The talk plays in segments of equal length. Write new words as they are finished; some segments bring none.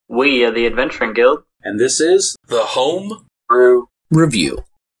We are the Adventuring Guild. And this is the Home Brew Review.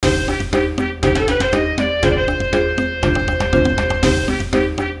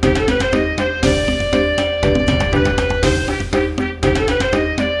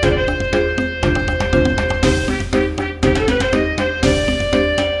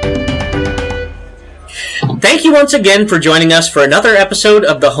 Thank you once again for joining us for another episode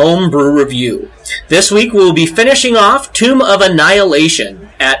of the Home Brew Review. This week we'll be finishing off Tomb of Annihilation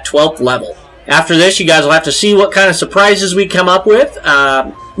at 12th level. After this, you guys will have to see what kind of surprises we come up with.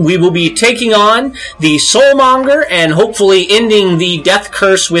 We will be taking on the Soulmonger and hopefully ending the death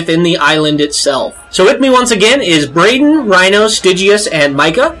curse within the island itself. So with me once again is Braden, Rhino, Stygius, and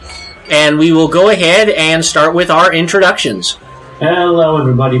Micah. And we will go ahead and start with our introductions. Hello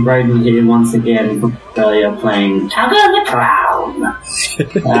everybody, Braden here once again from Australia playing Tugger the Clown.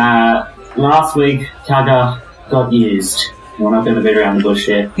 Last week, Tugger got used. We're not going to beat around the bush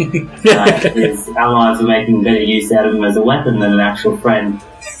here. His allies are making better use out of him as a weapon than an actual friend.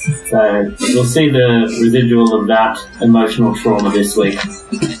 So we'll see the residual of that emotional trauma this week.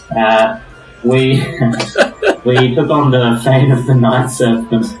 We took on the fate of the Night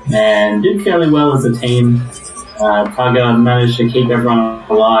Serpent and did fairly well as a team. Tugger managed to keep everyone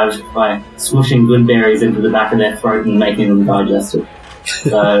alive by smushing good berries into the back of their throat and making them digest it.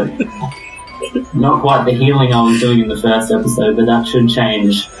 So, not quite the healing I was doing in the first episode, but that should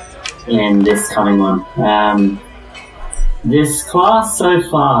change in this coming one. This class so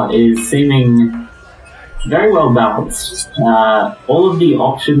far is seeming very well balanced. All of the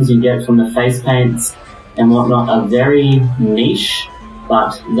options you get from the face paints and whatnot are very niche,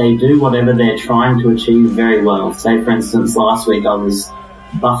 but they do whatever they're trying to achieve very well. Say, for instance, last week I was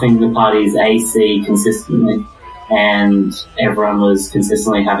buffing the party's AC consistently, and everyone was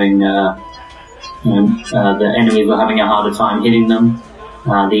consistently having, the enemies were having a harder time hitting them.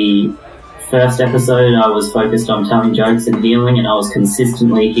 The first episode I was focused on telling jokes and healing, and I was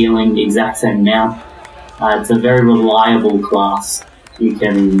consistently healing the exact same amount. It's a very reliable class. You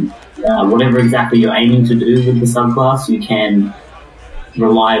can, whatever exactly you're aiming to do with the subclass, you can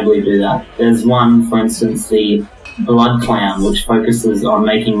reliably do that. There's one, for instance, the Blood Clown, which focuses on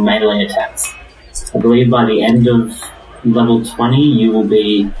making melee attacks. I believe by the end of level 20 you will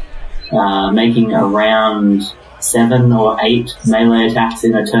be making around 7 or 8 melee attacks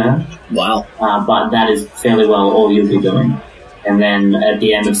in a turn. Wow. But that is fairly well all you'll be doing. And then at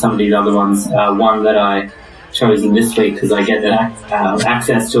the end of some of these other ones, one that I chosen this week because I get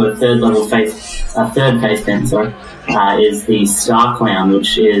access to a third face paint, is the Star Clown,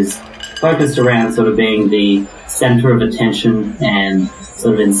 which is focused around sort of being the center of attention and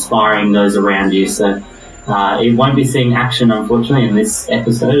sort of inspiring those around you. So it won't be seeing action, unfortunately, in this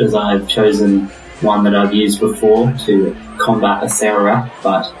episode, as I've chosen one that I've used before to combat a Sarah,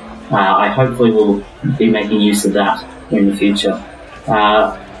 but I hopefully will be making use of that in the future.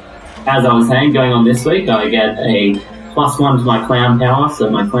 As I was saying, going on this week, I get a +1 to my clown power, so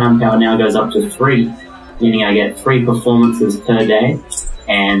my clown power now goes up to 3, meaning I get 3 performances per day,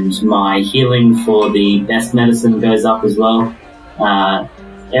 and my healing for the best medicine goes up as well.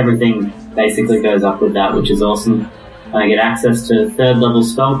 Everything basically goes up with that, which is awesome. I get access to 3rd level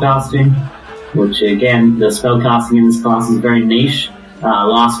spellcasting, which again, the spellcasting in this class is very niche.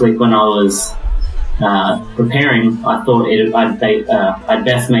 Last week when I was preparing, I thought I'd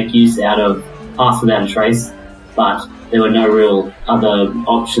best make use out of Pass Without a Trace, but there were no real other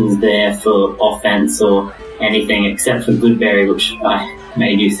options there for offense or anything except for Goodberry, which I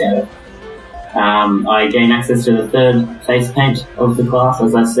made use out of. I gain access to the 3rd face paint of the class,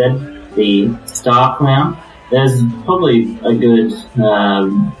 as I said, the Star Clown. There's probably a good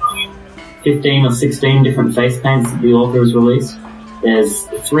 15 or 16 different face paints that the author has released. There's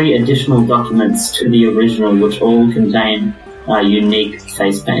 3 additional documents to the original which all contain unique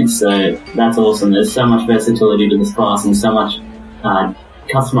face paints, so that's awesome. There's so much versatility to this class and so much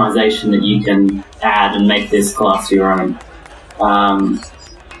customization that you can add and make this class your own.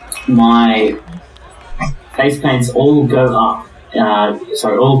 My face paints all go up,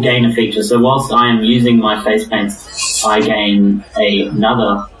 all gain a feature. So whilst I am using my face paints, I gain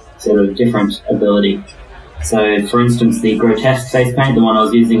another sort of different ability. So, for instance, the Grotesque face paint, the one I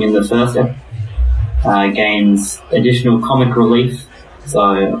was using in the first episode, gains additional comic relief.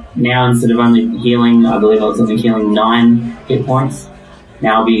 So now instead of only healing, I believe I was only healing 9 hit points.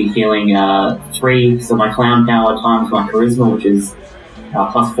 Now I'll be healing 3, so my clown power times my charisma, which is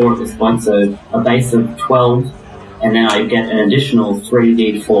 +4 at this point, so a base of 12, and then I get an additional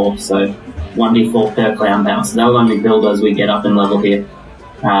 3d4, so 1d4 per clown power. So that'll only build as we get up in level here.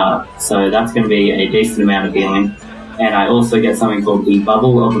 So that's going to be a decent amount of healing. and I also get something called the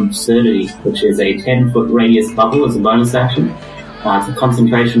Bubble of Absurdity, which is a 10-foot radius bubble as a bonus action. It's a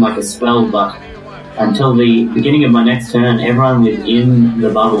concentration like a spell, but until the beginning of my next turn, everyone within the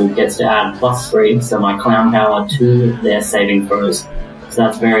bubble gets to add +3, so my clown power, to their saving throws. So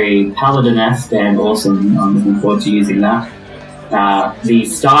that's very Paladin-esque and awesome. I'm looking forward to using that. The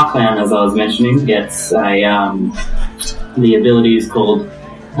Star Clown, as I was mentioning, gets the ability is called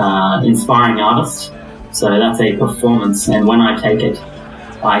Inspiring Artist. So that's a performance, and when I take it,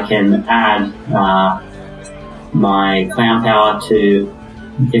 I can add my clown power to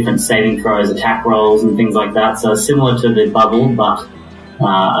different saving throws, attack rolls, and things like that. So similar to the bubble, but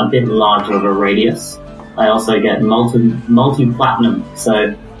a bit larger of a radius. I also get multi-platinum,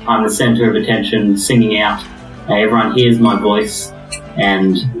 so I'm the center of attention, singing out. Everyone hears my voice,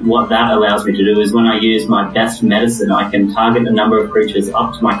 and what that allows me to do is when I use my best medicine, I can target a number of creatures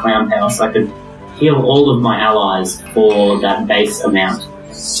up to my clown power, so I can heal all of my allies for that base amount.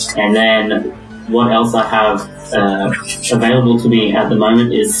 And then what else I have available to me at the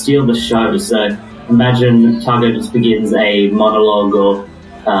moment is Steal the Show. So imagine Targo just begins a monologue or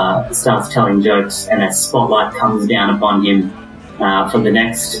starts telling jokes, and a spotlight comes down upon him for the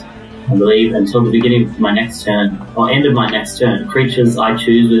next, I believe, until the beginning of my next turn, or end of my next turn. Creatures I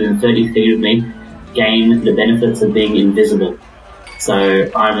choose within 30 feet of me gain the benefits of being invisible. So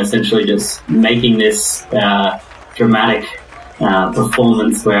I'm essentially just making this dramatic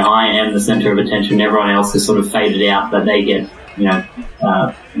performance where I am the center of attention. Everyone else is sort of faded out, but they get,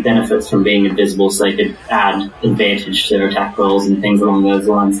 benefits from being invisible, so they could add advantage to their attack rolls and things along those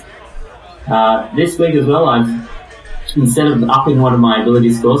lines. This week as well, instead of upping one of my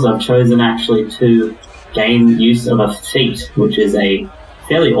ability scores, I've chosen actually to gain use of a feat, which is a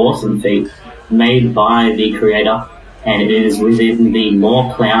fairly awesome feat made by the creator, and it is within the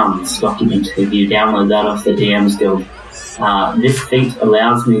More Clowns document. If you download that off the DM's Guild, this feat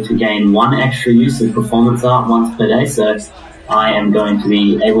allows me to gain 1 extra use of performance art once per day, so I am going to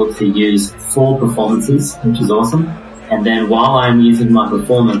be able to use 4 performances, which is awesome. And then while I'm using my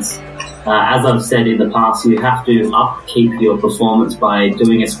performance, as I've said in the past, you have to upkeep your performance by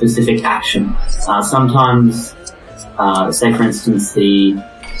doing a specific action. Sometimes, say for instance, the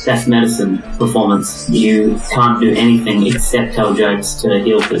best medicine performance, you can't do anything except tell jokes to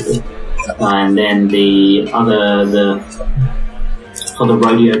heal people. And then for the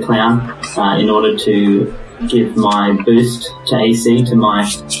rodeo clown, in order to give my boost to AC to my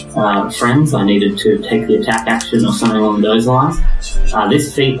friends, I needed to take the attack action or something along those lines.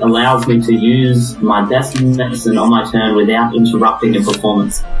 This feat allows me to use my best medicine on my turn without interrupting a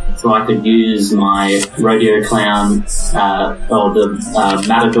performance. So I could use my rodeo clown or the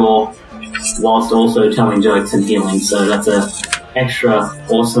matador whilst also telling jokes and healing. So that's a extra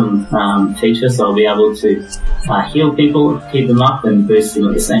awesome feature, so I'll be able to heal people, keep them up, and boost them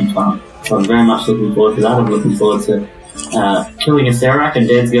at the same time. So I'm very much looking forward to that. I'm looking forward to killing a Serac and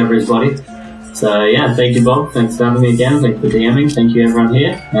dancing over his body. So yeah, thank you, Bob. Thanks for having me again. Thanks for DMing. Thank you everyone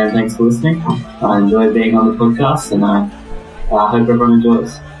here, and thanks for listening. I enjoyed being on the podcast, and I hope everyone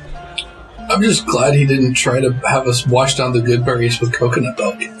enjoys. I'm just glad he didn't try to have us wash down the good berries with coconut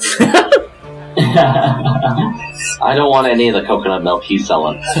milk. I don't want any of the coconut milk he's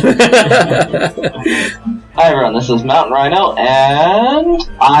selling. Hi everyone, this is Mountain Rhino, and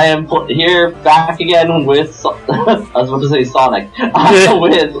I am here back again with, I was about to say Sonic,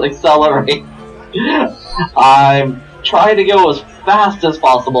 with Accelerate. I'm trying to go as fast as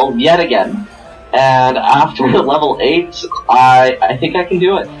possible, yet again, and after level 8, I think I can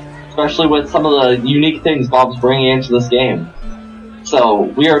do it, especially with some of the unique things Bob's bringing into this game. So,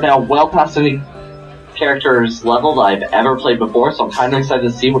 we are now well past any character's level that I've ever played before, so I'm kind of excited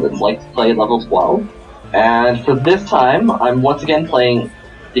to see what it's like to play at level 12. And for this time, I'm once again playing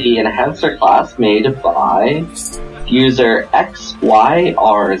the Enhancer class made by user XYRZ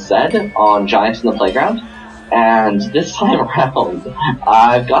on Giants in the Playground. And this time around,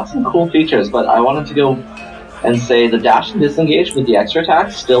 I've got some cool features, but I wanted to go and say the dash and disengage with the extra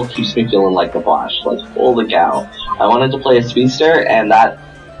attack still keeps me feeling like the Flash. Like, holy cow. I wanted to play a speedster, and that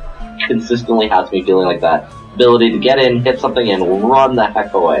consistently has me feeling like that. Ability to get in, hit something, and run the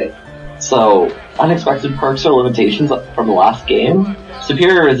heck away. So, unexpected perks or limitations from the last game.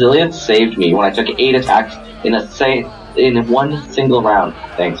 Superior Resilience saved me when I took 8 attacks in one single round.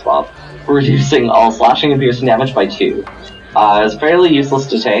 Thanks, Bob. Reducing all slashing and piercing damage by 2. It was fairly useless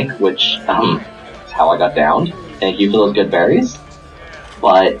to tank, which is how I got downed. Thank you for those good berries.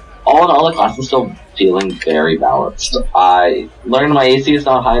 But all in all, the class is still feeling very balanced. I learned my AC is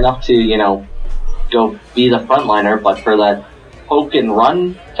not high enough to, go be the frontliner, but for that poke and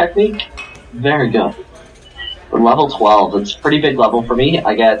run technique, very good. Level 12. It's a pretty big level for me.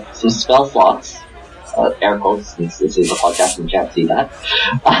 I get some spell slots. Air quotes, since this is a podcast and you can't see that.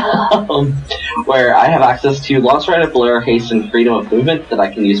 Where I have access to Long Stride of Blur, Haste, and Freedom of Movement that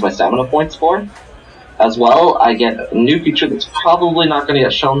I can use my stamina points for. As well, I get a new feature that's probably not going to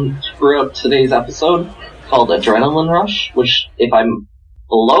get shown throughout today's episode, called Adrenaline Rush, which, if I'm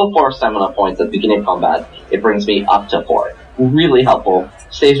below 4 stamina points at the beginning of combat, it brings me up to 4. Really helpful.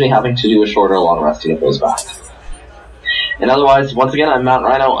 Saves me having to do a short or long rest to get those back. And otherwise, once again, I'm Mount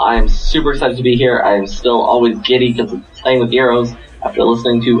Rhino. I am super excited to be here. I am still always giddy because of playing with heroes. After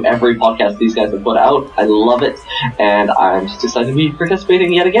listening to every podcast these guys have put out, I love it. And I'm just excited to be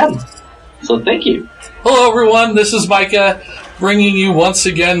participating yet again. So thank you. Hello, everyone. This is Micah, bringing you once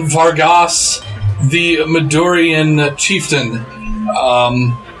again Vargas, the Madurian chieftain.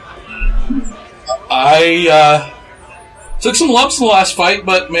 I took some lumps in the last fight,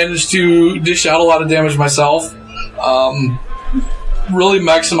 but managed to dish out a lot of damage myself. Really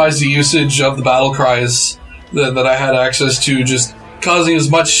maximize the usage of the battle cries that I had access to, just causing as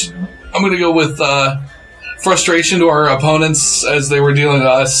much, I'm going to go with frustration to our opponents as they were dealing with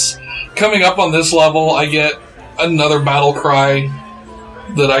us. Coming up on this level, I get another battle cry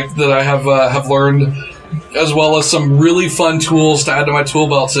that I have learned, as well as some really fun tools to add to my tool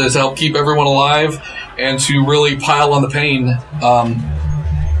belt to help keep everyone alive and to really pile on the pain.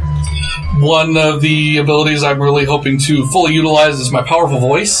 One of the abilities I'm really hoping to fully utilize is my powerful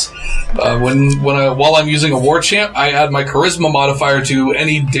voice. While I'm using a war chant, I add my charisma modifier to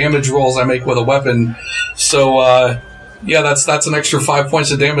any damage rolls I make with a weapon. So, that's an extra 5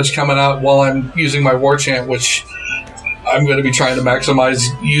 points of damage coming out while I'm using my war chant, which I'm going to be trying to maximize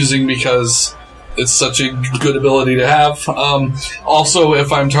using because it's such a good ability to have. Also,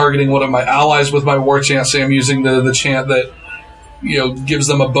 if I'm targeting one of my allies with my war chant, say I'm using the chant that gives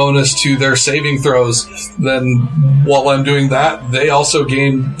them a bonus to their saving throws, then while I'm doing that, they also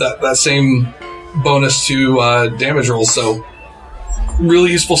gain that same bonus to damage rolls. So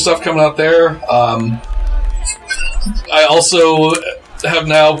really useful stuff coming out there. I also have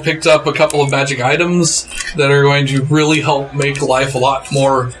now picked up a couple of magic items that are going to really help make life a lot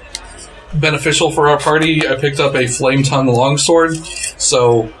more beneficial for our party. I picked up a Flame Tongue Longsword,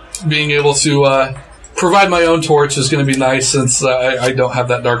 so being able to provide my own torch is going to be nice since I don't have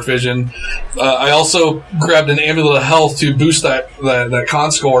that dark vision. I also grabbed an Amulet of Health to boost that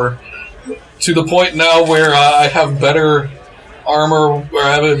con score to the point now where I have better armor, or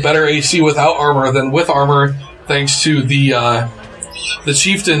I have a better AC without armor than with armor, thanks to the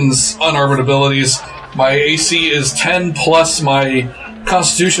Chieftain's unarmored abilities. My AC is 10 plus my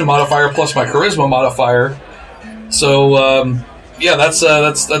Constitution modifier plus my Charisma modifier. So that's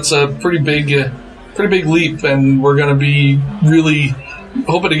a pretty big leap, and we're going to be really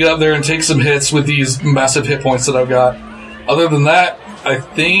hoping to get up there and take some hits with these massive hit points that I've got. Other than that, I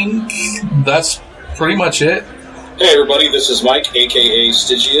think that's pretty much it. Hey everybody, this is Mike, aka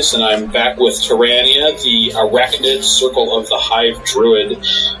Stygius, and I'm back with Tyrania, the Arachnid Circle of the Hive Druid.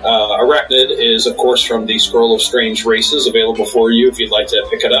 Arachnid is, of course, from the Scroll of Strange Races, available for you if you'd like to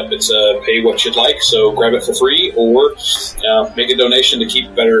pick it up. It's pay what you'd like, so grab it for free, or make a donation to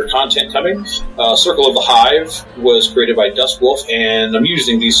keep better content coming. Circle of the Hive was created by Duskwolf, and I'm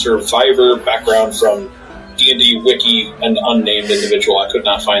using the Survivor background from D&D Wiki, an unnamed individual. I could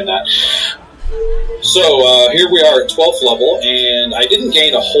not find that. So, here we are at 12th level, and I didn't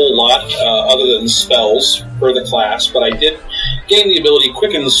gain a whole lot other than spells for the class, but I did gain the ability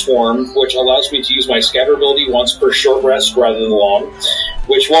Quicken Swarm, which allows me to use my scatter ability once per short rest rather than long,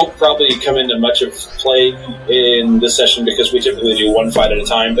 which won't probably come into much of play in this session because we typically do one fight at a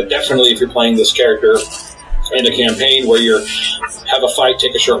time, but definitely if you're playing this character in a campaign where you have a fight,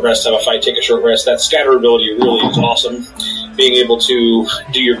 take a short rest, have a fight, take a short rest, that scatter ability really is awesome. Being able to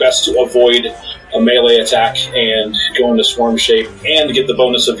do your best to avoid a melee attack and go into swarm shape and get the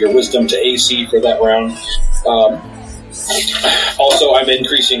bonus of your wisdom to AC for that round. Also, I'm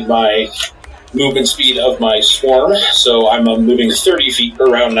increasing my movement speed of my swarm, so I'm moving 30 feet per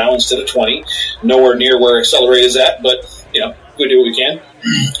round now instead of 20. Nowhere near where Accelerate is at, but, we do what we can.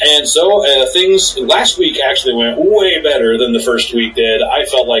 And so, things last week actually went way better than the first week did. I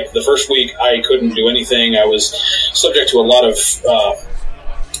felt like the first week I couldn't do anything. I was subject to a lot of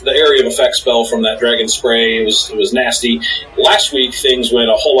the area of effect spell from that dragon spray. It was nasty. Last week, things went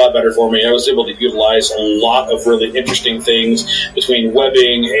a whole lot better for me. I was able to utilize a lot of really interesting things between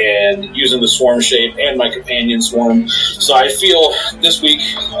webbing and using the swarm shape and my companion swarm. So I feel this week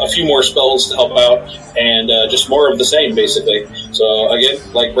a few more spells to help out and just more of the same, basically. So again,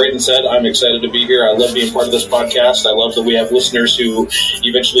 like Braden said, I'm excited to be here. I love being part of this podcast. I love that we have listeners who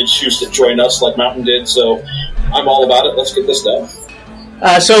eventually choose to join us like Mountain did. So I'm all about it. Let's get this done.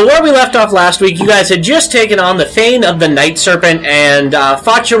 So where we left off last week, you guys had just taken on the Fane of the Night Serpent and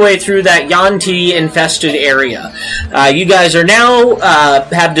fought your way through that Yuan-Ti-infested area. You guys are now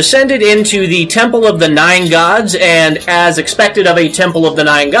have descended into the Temple of the Nine Gods, and as expected of a Temple of the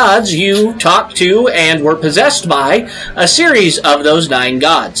Nine Gods, you talked to and were possessed by a series of those 9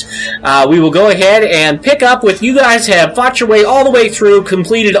 gods. We will go ahead and pick up with you guys have fought your way all the way through,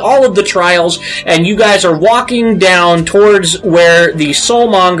 completed all of the trials, and you guys are walking down towards where the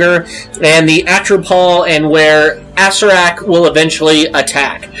Soulmonger and the Atropal and where Acererak will eventually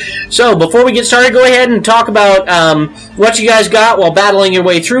attack. So, before we get started, go ahead and talk about what you guys got while battling your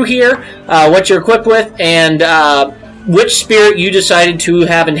way through here, what you're equipped with, and which spirit you decided to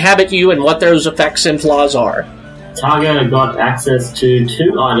have inhabit you and what those effects and flaws are. Targa got access to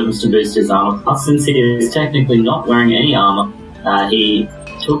 2 items to boost his armor class. Since he is technically not wearing any armor, he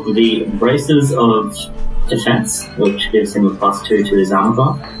took the Braces of Defense, which gives him a +2 to his armor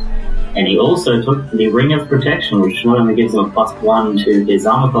class. And he also took the Ring of Protection, which not only gives him a +1 to his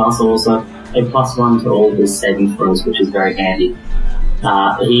armor class, also a +1 to all his saving throws, which is very handy.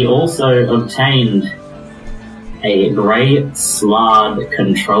 He also obtained a Grey Slard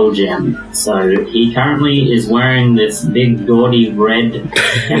Control Gem. So he currently is wearing this big gaudy red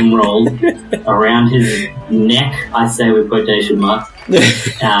emerald around his neck, I say with quotation marks,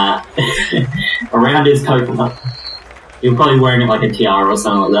 around his coconut. You're probably wearing it like a tiara or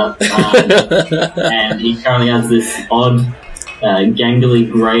something like that. And he currently has this odd, gangly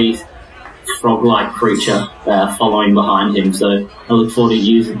grey frog-like creature following behind him. So I look forward to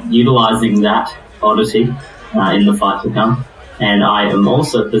utilising that oddity in the fight to come. And I am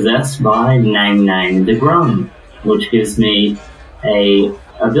also possessed by Nang Nang the Grum, which gives me a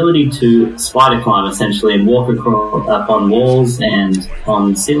ability to spider climb essentially and walk up on walls and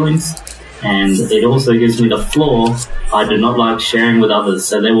on ceilings. And it also gives me the floor I do not like sharing with others,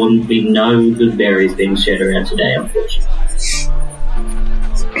 so there will be no good berries being shared around today, unfortunately.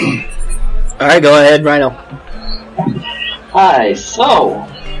 Alright, go ahead, Rhino. Hi, so,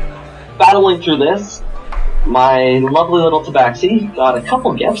 battling through this, my lovely little Tabaxi got a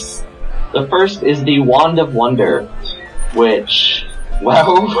couple gifts. The first is the Wand of Wonder, which,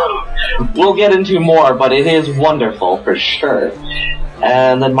 well, we'll get into more, but it is wonderful for sure.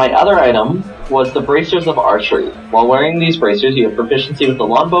 And then my other item was the Bracers of Archery. While wearing these bracers, you have proficiency with the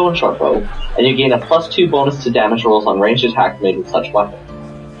longbow and shortbow, and you gain a +2 bonus to damage rolls on ranged attacks made with such weapon.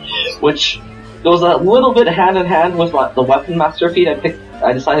 Which goes a little bit hand in hand with the Weapon Master feat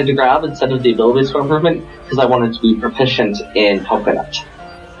I decided to grab instead of the ability score improvement, because I wanted to be proficient in coconut.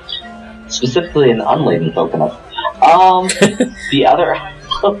 Specifically in unladen coconut. The other...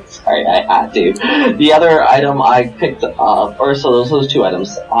 sorry, I had to. The other item I picked up, so those are the 2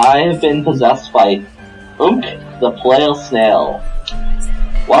 items. I have been possessed by Unk, the Flail Snail.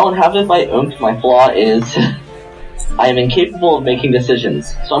 While inhabited by Unk, my flaw is I am incapable of making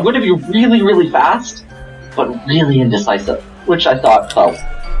decisions. So I'm going to be really, really fast, but really indecisive, which I thought felt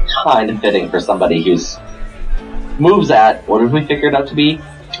kind of fitting for somebody who's moves at, what did we figure it out to be?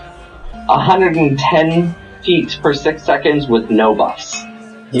 110 feet per 6 seconds with no buffs.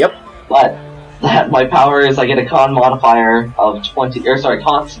 Yep. But my power is I get a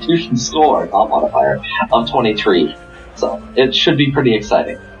Constitution score, not modifier, of 23. So it should be pretty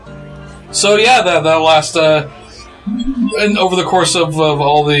exciting. So yeah, that last, and over the course of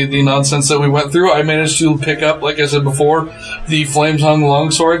all the nonsense that we went through, I managed to pick up, like I said before, the Flametongue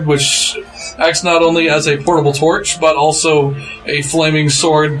Longsword, which acts not only as a portable torch, but also a flaming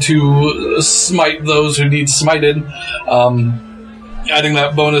sword to smite those who need smited. Adding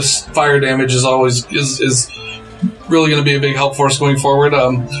that bonus fire damage is always is really going to be a big help for us going forward.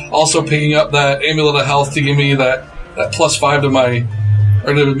 Also picking up that Amulet of Health to give me that +5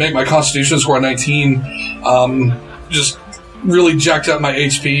 to make my Constitution score 19. Just really jacked up my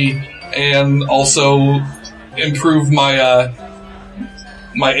HP and also improved my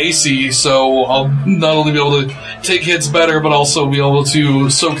my AC, so I'll not only be able to take hits better, but also be able to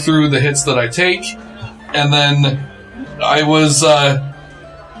soak through the hits that I take. And then I was,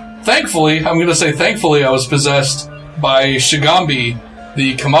 thankfully, I was possessed by Shigambi,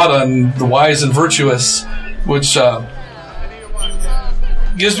 the Kamadan, the wise and virtuous, which,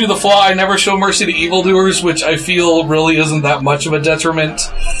 gives me the flaw, I never show mercy to evildoers, which I feel really isn't that much of a detriment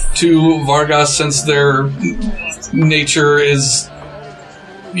to Vargas, since their nature is,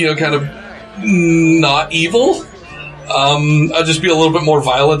 kind of not evil. I'll just be a little bit more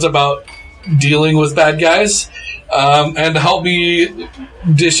violent about dealing with bad guys. And to help me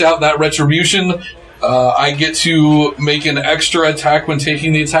dish out that retribution, I get to make an extra attack when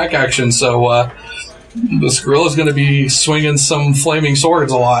taking the attack action, so this gorilla is going to be swinging some flaming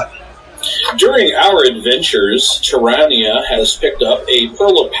swords a lot. During our adventures, Tyrannia has picked up a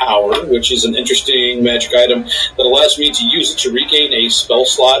Pearl of Power, which is an interesting magic item that allows me to use it to regain a spell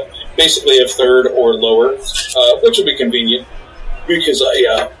slot, basically of 3rd or lower, which will be convenient, because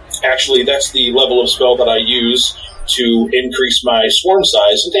actually that's the level of spell that I use to increase my swarm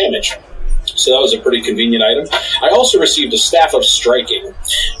size and damage. So that was a pretty convenient item. I also received a Staff of Striking,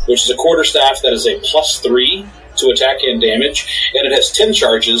 which is a quarterstaff that is a +3 to attack and damage, and it has 10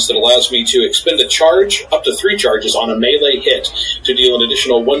 charges that allows me to expend a charge, up to 3 charges, on a melee hit to deal an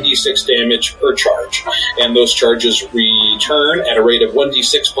additional 1d6 damage per charge. And those charges return at a rate of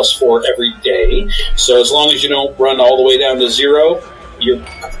 1d6 + 4 every day. So as long as you don't run all the way down to 0, you're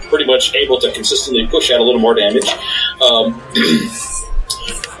pretty much able to consistently push out a little more damage.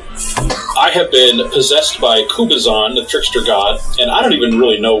 I have been possessed by Kubazan, the trickster god, and I don't even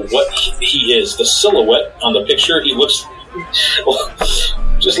really know what he is. The silhouette on the picture, he looks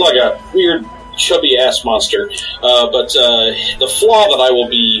just like a weird, chubby-ass monster. But the flaw that I will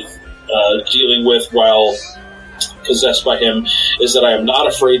be dealing with while possessed by him is that I am not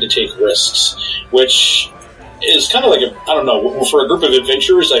afraid to take risks, which is kind of like for a group of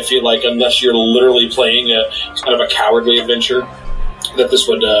adventurers, I feel like unless you're literally playing a kind of a cowardly adventure that this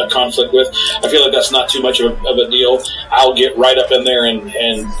would conflict with, I feel like that's not too much of a deal. I'll get right up in there and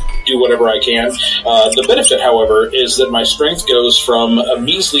do whatever I can. The benefit, however, is that my strength goes from a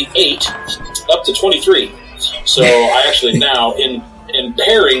measly 8 up to 23. So I actually now, in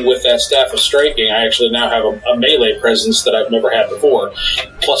pairing with that Staff of Striking, I actually now have a melee presence that I've never had before.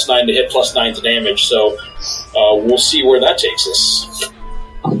 +9 to hit, +9 to damage. So we'll see where that takes us.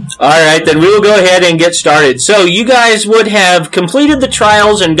 Alright, then we will go ahead and get started. So you guys would have completed the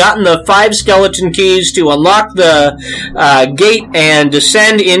trials and gotten the 5 skeleton keys to unlock the gate and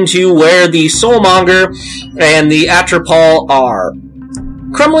descend into where the Soulmonger and the Atropal are.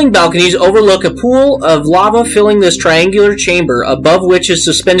 Crumbling balconies overlook a pool of lava filling this triangular chamber, above which is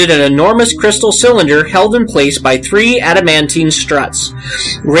suspended an enormous crystal cylinder held in place by 3 adamantine struts.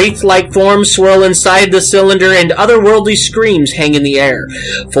 Wraith-like forms swirl inside the cylinder, and otherworldly screams hang in the air.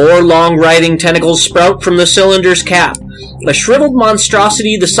 4 long writhing tentacles sprout from the cylinder's cap. A shriveled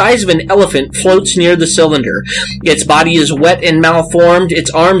monstrosity the size of an elephant floats near the cylinder. Its body is wet and malformed, its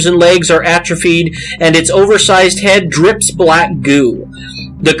arms and legs are atrophied, and its oversized head drips black goo.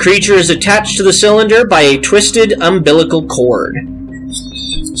 The creature is attached to the cylinder by a twisted umbilical cord.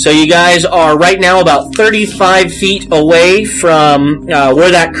 So you guys are right now about 35 feet away from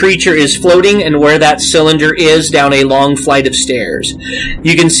where that creature is floating and where that cylinder is down a long flight of stairs.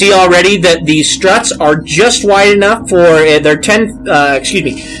 You can see already that the struts are just wide enough for they're 10.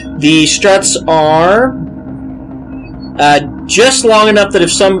 The struts are just long enough that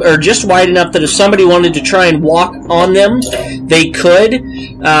just wide enough that if somebody wanted to try and walk on them, they could.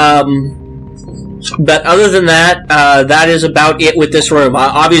 But other than that, that is about it with this room.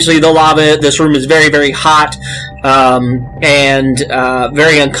 Obviously, the lava, this room is very, very hot, and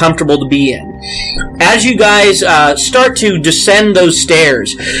very uncomfortable to be in. As you guys start to descend those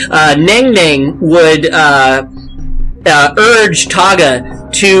stairs, Neng Neng would urge Taga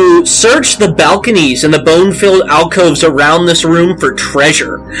to search the balconies and the bone-filled alcoves around this room for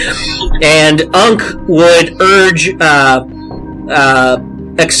treasure. And Unk would urge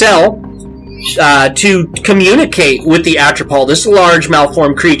Excel to communicate with the Atropal, this large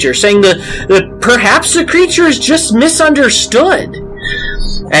malformed creature, saying that perhaps the creature is just misunderstood.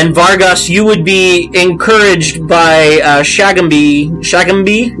 And Vargas, you would be encouraged by Shagambi,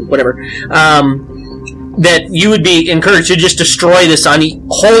 whatever, that you would be encouraged to just destroy this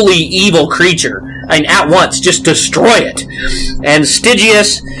unholy evil creature. At once, just destroy it. And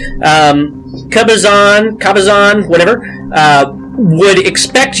Stygius, Kabazan, whatever, would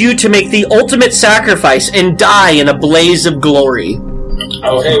expect you to make the ultimate sacrifice and die in a blaze of glory.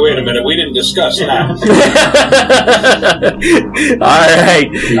 Oh, hey, wait a minute. We didn't discuss that. All right.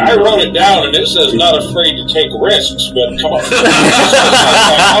 I wrote it down, and it says not afraid to take risks, but come on. I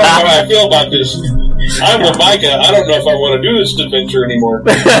don't know how I feel about this. I'm with Micah. I don't know if I want to do this adventure anymore.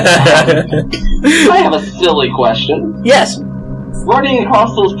 I have a silly question. Yes. Running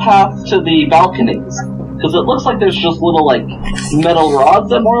across those paths to the balconies, Because it looks like there's just little, like, metal rods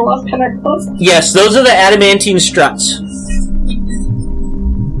that more or less connect them. Yes, those are the adamantine struts.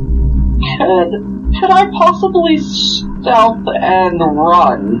 Could I possibly stealth and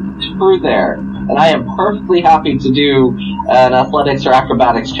run through there? And I am perfectly happy to do an athletics or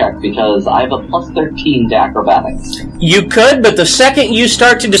acrobatics check because I have a plus 13 to acrobatics. You could, but the second you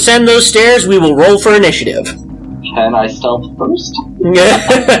start to descend those stairs, we will roll for initiative. Can I stealth first?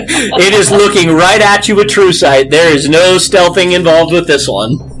 It is looking right at you with True Sight. There is no stealthing involved with this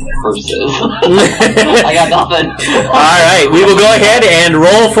one. Versus. I got nothing. Alright, we will go ahead and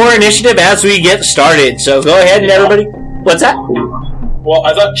roll for initiative as we get started. So go ahead and everybody... What's that? Well,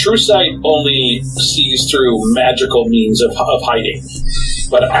 I thought True Sight only sees through magical means of hiding,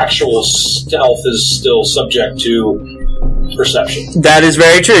 but actual stealth is still subject to perception. That is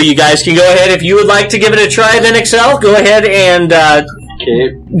very true. You guys can go ahead. If you would like to give it a try, then Excel, go ahead and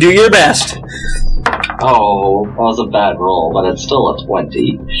do your best. Oh, that was a bad roll, but it's still a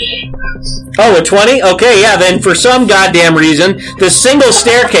 20. Oh, a 20? Okay, yeah, then for some goddamn reason, the single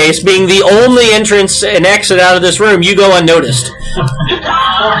staircase being the only entrance and exit out of this room, you go unnoticed.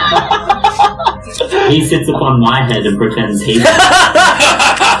 He sits upon my head and pretends he's...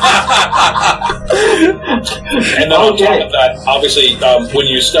 And then on top of that, obviously, when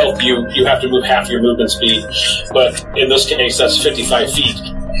you stealth, you have to move half your movement speed, but in this case, that's 55 feet.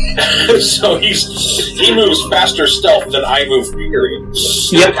 So he moves faster stealth than I move period.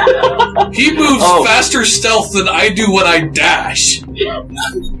 Yep. He moves faster stealth than I do when I dash. I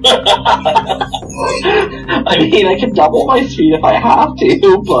mean, I can double my speed if I have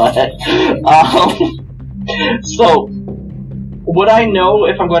to, but... So, would I know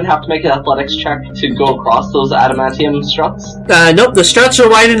if I'm going to have to make an athletics check to go across those adamantium struts? Nope, the struts are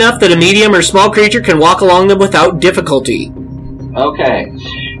wide enough that a medium or small creature can walk along them without difficulty. Okay.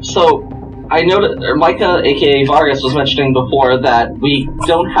 So, I know that Micah, aka Vargas, was mentioning before that we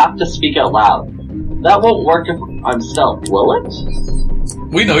don't have to speak out loud. That won't work if I'm stealth, will it?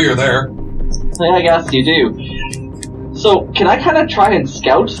 We know you're there. Yeah, I guess you do. So, can I kind of try and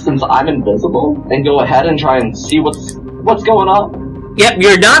scout since I'm invisible and go ahead and try and see what's going on? Yep,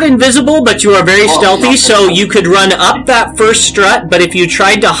 you're not invisible, but you are very stealthy, so you could run up that first strut, but if you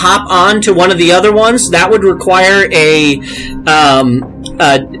tried to hop on to one of the other ones, that would require a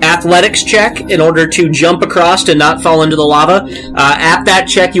athletics check in order to jump across and not fall into the lava. At that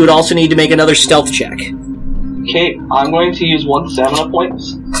check, you would also need to make another stealth check. Okay, I'm going to use 1 stamina point,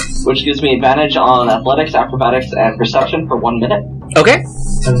 which gives me advantage on athletics, acrobatics, and perception for 1 minute. Okay.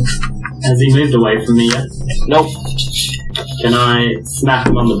 Has he moved away from me yet? Nope. Can I smack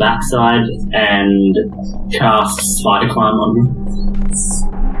him on the backside and cast Spider Climb on him?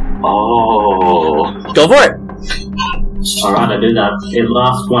 Oh. Go for it. Alright, I do that. It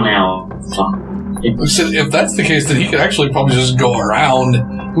lasts 1 hour. So if that's the case, then he could actually probably just go around.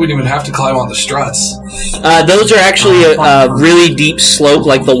 We wouldn't even have to climb on the struts. Those are actually a really deep slope,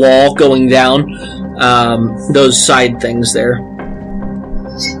 like the wall going down. Those side things there.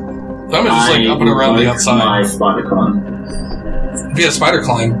 I'm just like up and around the outside. My Spider Climb. Via spider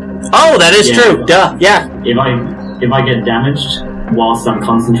climb. Oh, that is true. Duh. Yeah. If I get damaged whilst I'm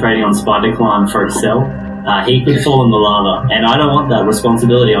concentrating on Spider Climb for Excel, he could fall in the lava, and I don't want that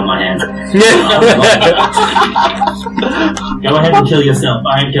responsibility on my hands. Go ahead and kill yourself.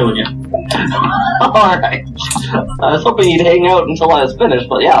 I ain't killing you. Alright. I was hoping you'd hang out until I was finished,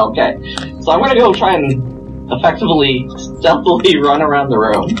 but yeah, okay. So I'm gonna go try and effectively, stealthily run around the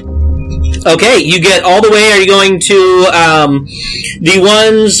room. Okay, you get all the way. Are you going to the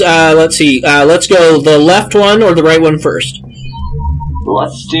ones? Let's see. Let's go the left one or the right one first.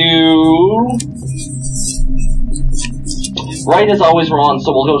 Let's do... Right is always wrong,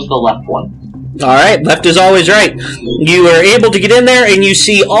 so we'll go to the left one. Alright, left is always right. You are able to get in there and you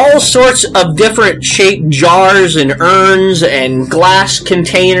see all sorts of different shaped jars and urns and glass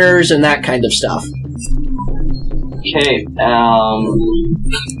containers and that kind of stuff. Okay,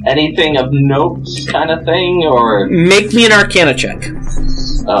 anything of note kind of thing, or... Make me an Arcana check.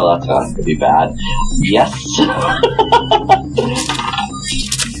 Oh, that's going to be bad. Yes.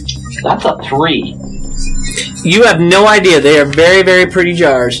 That's a 3. You have no idea. They are very, very pretty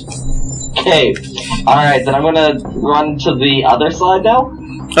jars. Okay. Alright, then I'm gonna run to the other side now.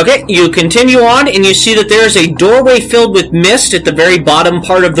 Okay, you continue on, and you see that there is a doorway filled with mist at the very bottom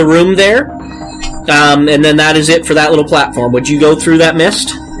part of the room there. And then that is it for that little platform. Would you go through that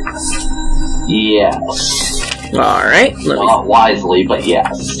mist? Yes. Alright. Not wisely, but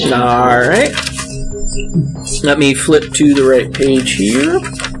yes. Alright. Let me flip to the right page here.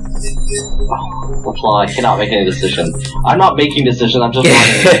 Well, I cannot make any decision. I'm not making decisions, I'm just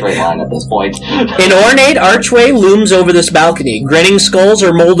running in a straight line at this point. An ornate archway looms over this balcony. Grinning skulls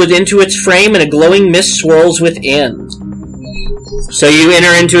are molded into its frame and a glowing mist swirls within. So you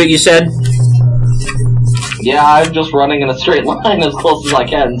enter into it, you said? Yeah, I'm just running in a straight line as close as I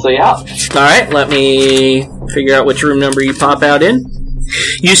can, so yeah. Alright, let me figure out which room number you pop out in.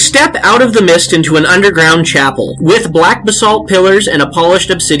 You step out of the mist into an underground chapel, with black basalt pillars and a polished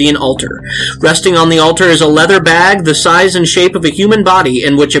obsidian altar. Resting on the altar is a leather bag the size and shape of a human body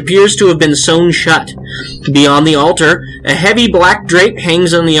and which appears to have been sewn shut. Beyond the altar, a heavy black drape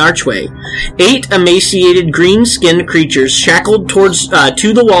hangs on the archway. 8 emaciated green-skinned creatures shackled towards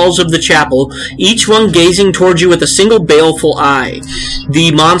to the walls of the chapel, each one gazing towards you with a single baleful eye.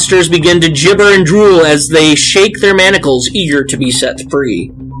 The monsters begin to gibber and drool as they shake their manacles, eager to be set free.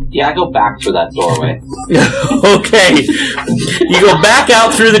 Yeah, I go back through that doorway. Okay. You go back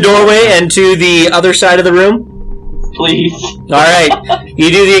out through the doorway and to the other side of the room? Please. Alright.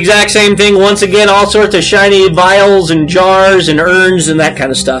 You do the exact same thing once again, all sorts of shiny vials and jars and urns and that kind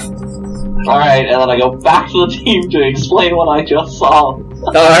of stuff. Alright, and then I go back to the team to explain what I just saw.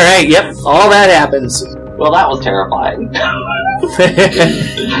 Alright, yep. All that happens. Well, that was terrifying.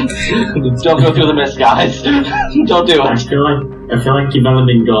 Don't go through the mist, guys. Don't do I it. feel like you've only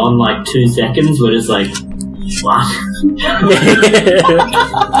been gone like 2 seconds. We're just like, what?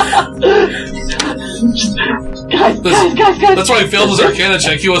 Guys. That's why he failed his Arcana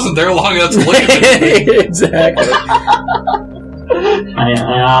check. He wasn't there long enough to look at it. Exactly. I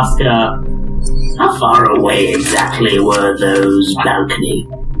ask, how far away exactly were those balcony?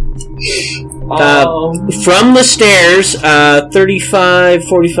 From the stairs, 35,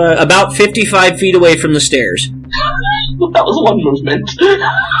 45, about 55 feet away from the stairs. That was one movement.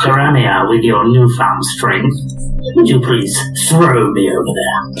 Tyrannia, with your newfound strength, would you please throw me over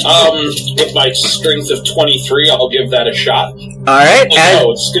there? With my strength of 23, I'll give that a shot. Alright.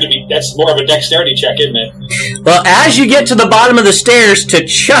 No, that's more of a dexterity check, isn't it? Well, as you get to the bottom of the stairs to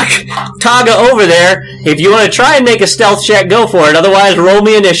chuck Taga over there, if you want to try and make a stealth check, go for it. Otherwise, roll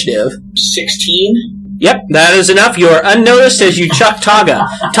me initiative. 16? Yep, that is enough. You are unnoticed as you chuck Taga.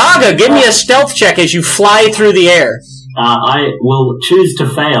 Taga, give me a stealth check as you fly through the air. I will choose to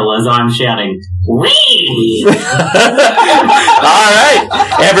fail as I'm shouting, "Whee!" Alright,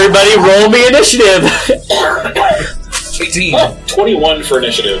 everybody roll me initiative. 18. Oh, 21 for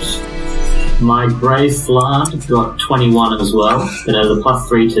initiative. My grey slug got 21 as well, but has a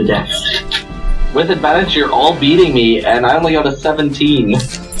 +3 to dex. With advantage, you're all beating me, and I only got a 17.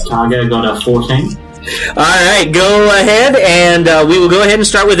 Targa got a 14. Alright, go ahead, and we will go ahead and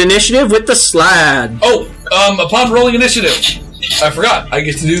start with initiative with the slide. Oh, upon rolling initiative, I forgot. I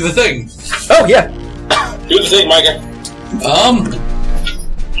get to do the thing. Oh, yeah. Do the thing, Micah.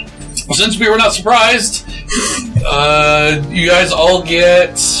 Since we were not surprised, you guys all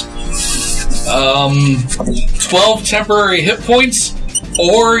get 12 temporary hit points,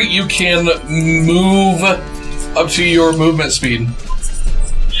 or you can move up to your movement speed.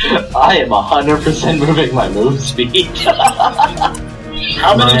 I am 100% moving my move speed.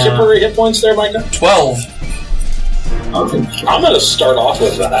 How many temporary hit points there, Micah? 12. I'm going to start off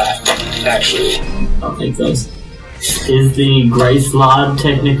with that, actually. I'll take those. Is the grey slug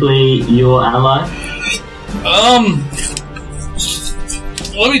technically your ally?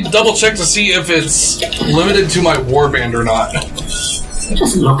 Let me double check to see if it's limited to my warband or not.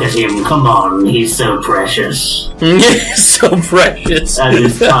 Just look at him, come on, he's so precious. So precious. As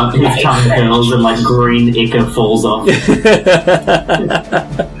his tongue curls and like green ichor falls off.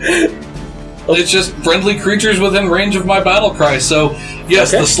 It's just friendly creatures within range of my battle cry, so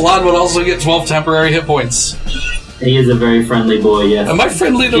yes, Okay. the slot would also get 12 temporary hit points. He is a very friendly boy, yes. Am I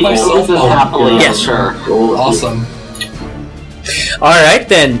friendly to He myself? loses happily, Yes. sure. Awesome. Alright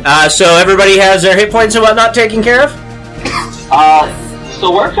then, so everybody has their hit points and whatnot taken care of? So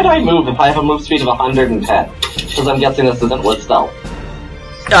where could I move if I have a move speed of 110? Because I'm guessing this isn't with stealth.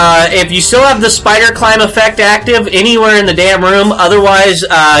 If you still have the spider climb effect active, anywhere in the damn room. Otherwise,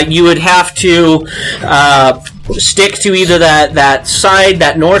 you would have to stick to either that side,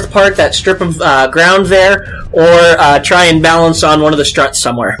 that north part, that strip of ground there, or try and balance on one of the struts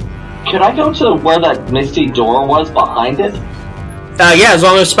somewhere. Could I go to where that misty door was behind it? Yeah, as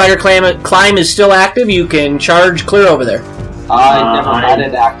long as spider climb is still active, you can charge clear over there. I never had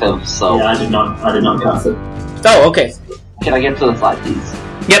it active, so... Yeah, I did not cast it. Oh, okay. Can I get to the side, please?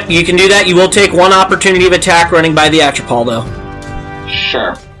 Yep, you can do that. You will take one opportunity of attack running by the Atropol, though.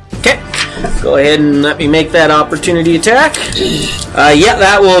 Sure. Okay. Go ahead and let me make that opportunity attack. Yeah,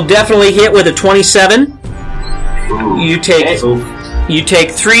 that will definitely hit with a 27. Ooh. You take Okay. You take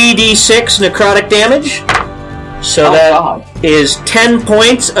 3d6 necrotic damage. So God. is 10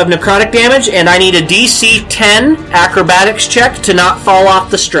 points of necrotic damage, and I need a DC 10 acrobatics check to not fall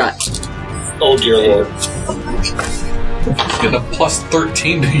off the strut. Oh dear lord. Get a plus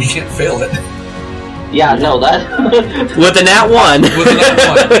 13, you can't fail it. Yeah, no, that... With a nat 1. With a nat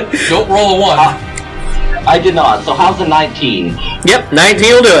 1. Don't roll a 1. I did not. So how's the 19? Yep,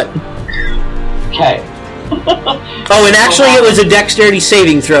 19 will do it. Okay. Oh, and actually it was a dexterity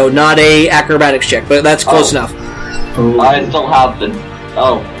saving throw, not a acrobatics check, but that's close enough. I still have the...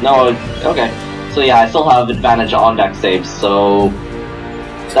 Oh, no, okay. So yeah, I still have advantage on dex saves, so...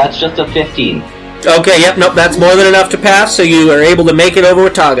 That's just a 15. Okay, yep, nope, that's more than enough to pass, so you are able to make it over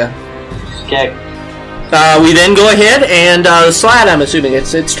with Taga. Okay. We then go ahead, and Slad, I'm assuming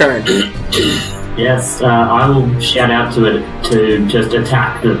it's its turn. Yes, I will shout out to it to just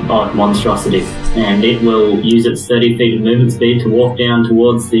attack the monstrosity, and it will use its 30 feet of movement speed to walk down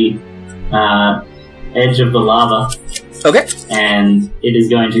towards the edge of the lava. Okay. And it is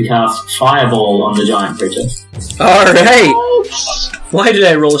going to cast Fireball on the giant creature. Alright. Why did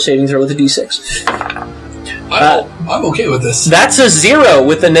I roll a saving throw with a d6? I'm okay with this. That's a 0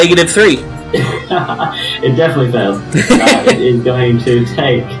 with a negative 3. It definitely fails. It is going to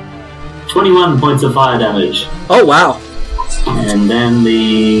take 21 points of fire damage. Oh, wow. And then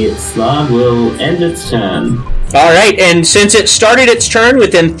the slug will end its turn. Alright, and since it started its turn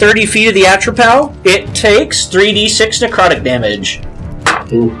within 30 feet of the Atropal, it takes 3d6 necrotic damage.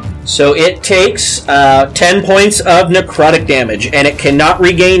 Ooh. So it takes 10 points of necrotic damage, and it cannot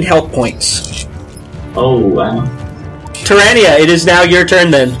regain health points. Oh, wow. Tyrania, it is now your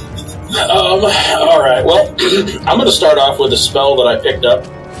turn then. Alright, well, I'm going to start off with a spell that I picked up.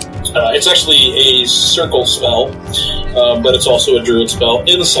 It's actually a circle spell, but it's also a druid spell.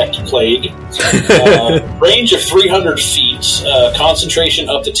 Insect Plague. Range of 300 feet. Concentration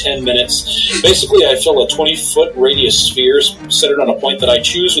up to 10 minutes. Basically, I fill a 20-foot radius sphere centered on a point that I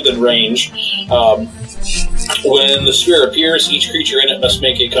choose within range. When the sphere appears, each creature in it must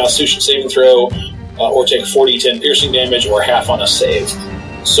make a Constitution saving throw or take 40-10 piercing damage or half on a save.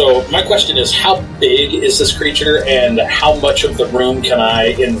 So my question is, how big is this creature, and how much of the room can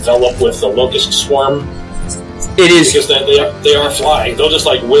I envelop with the locust swarm? It is... Because they are flying. They'll just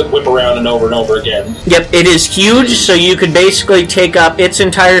like whip around and over again. Yep, it is huge, so you could basically take up its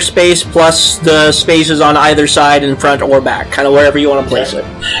entire space plus the spaces on either side, in front or back, kind of wherever you want to place it.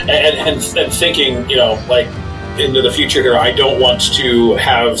 And thinking, like into the future here, I don't want to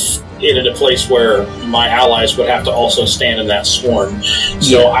have it in a place where my allies would have to also stand in that swarm.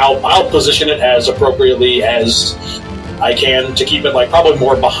 So I'll position it as appropriately as I can to keep it probably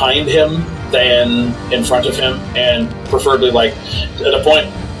more behind him than in front of him, and preferably at a point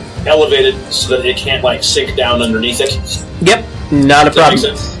elevated so that it can't sink down underneath it. Yep, not a problem. Does that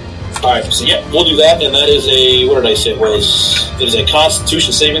make sense? Alright, so we'll do that, and that is a, what did I say it was? It is a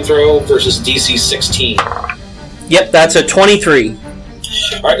Constitution saving throw versus DC 16. Yep, that's a 23.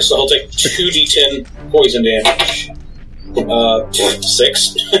 Alright, so I'll take 2d10 poison damage.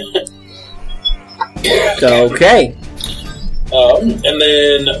 6. Okay. And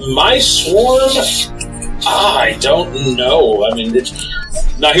then my swarm, I don't know. I mean,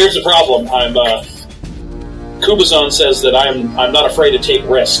 now here's the problem. Kubazon says that I'm not afraid to take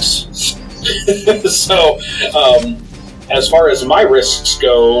risks. So, as far as my risks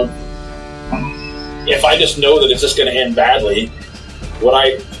go, if I just know that it's just going to end badly, would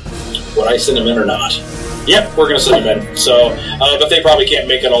I send him in or not? Yep, we're going to send him in. So, but they probably can't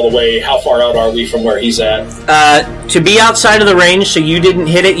make it all the way. How far out are we from where he's at? To be outside of the range, so you didn't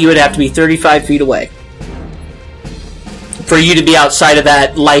hit it, you would have to be 35 feet away. For you to be outside of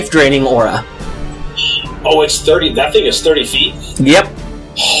that life-draining aura. Oh, it's 30. That thing is 30 feet? Yep.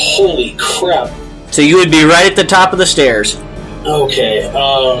 Holy crap. So you would be right at the top of the stairs. Okay.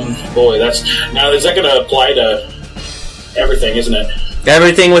 Boy, that's... Now, is that going to apply to everything, isn't it?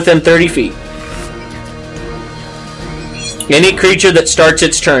 Everything within 30 feet. Any creature that starts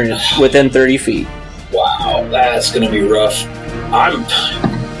its turn within 30 feet. Wow, that's going to be rough.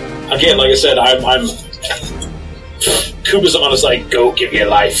 Again, like I said, I'm Kubazon is like, go give your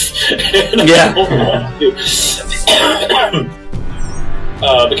life. Yeah.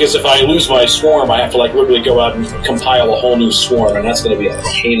 Because if I lose my swarm, I have to literally go out and compile a whole new swarm, and that's going to be a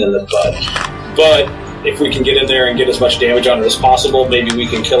pain in the butt. But if we can get in there and get as much damage on it as possible, maybe we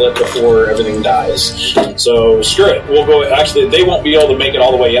can kill it before everything dies. So screw it. We'll go. Actually, they won't be able to make it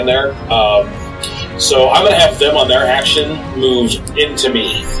all the way in there. So I'm going to have them on their action moved into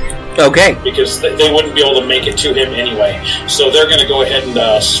me. Okay. Because they wouldn't be able to make it to him anyway. So they're going to go ahead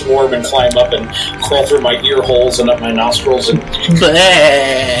and swarm and climb up and crawl through my ear holes and up my nostrils. And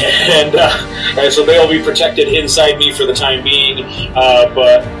so they'll be protected inside me for the time being.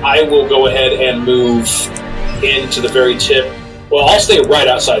 But I will go ahead and move into the very tip. Well, I'll stay right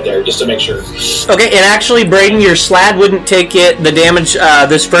outside there just to make sure. Okay, and actually, Braden, your Slad wouldn't take the damage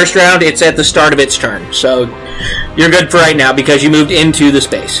this first round. It's at the start of its turn. So you're good for right now because you moved into the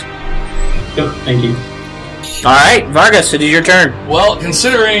space. Yep, thank you. All right, Vargas, it is your turn. Well,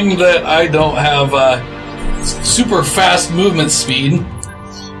 considering that I don't have super fast movement speed...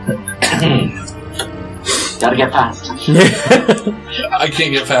 Gotta get fast. I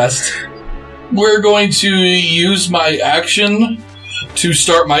can't get fast. We're going to use my action to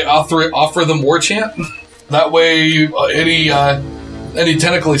start my offer them war chant. That way, any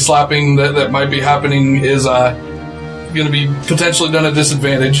tentacly slapping that might be happening is going to be potentially done at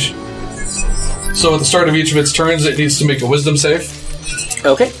disadvantage. So at the start of each of its turns, it needs to make a wisdom save.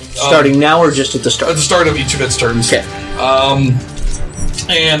 Okay. Starting now or just at the start? At the start of each of its turns. Okay.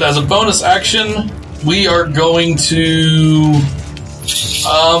 And as a bonus action, we are going to...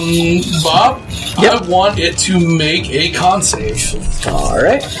 Bob, yep. I want it to make a con save. All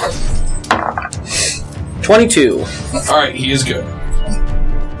right. 22. All right, he is good.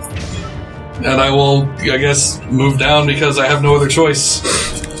 And I will, I guess, move down because I have no other choice.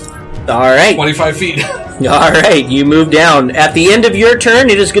 All right. 25 feet. All right, you move down. At the end of your turn,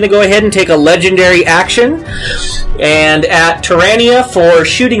 it is going to go ahead and take a legendary action. And at Tyrannia, for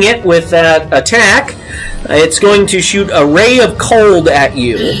shooting it with that attack, it's going to shoot a ray of cold at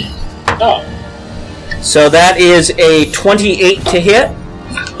you. Oh. So that is a 28 to hit.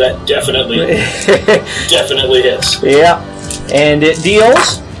 That definitely hits. Yeah. And it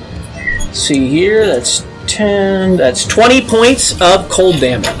deals, let's see here, that's 10, that's 20 points of cold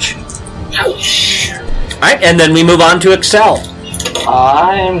damage. Ouch. Alright, and then we move on to Excel.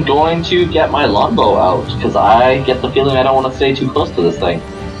 I'm going to get my longbow out, because I get the feeling I don't want to stay too close to this thing.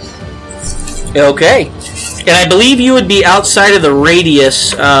 Okay. And I believe you would be outside of the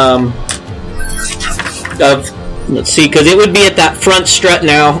radius of... Let's see, because it would be at that front strut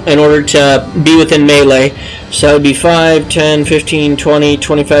now in order to be within melee. So it would be 5, 10, 15, 20,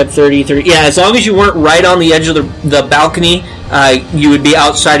 25, 30, 30... Yeah, as long as you weren't right on the edge of the balcony, you would be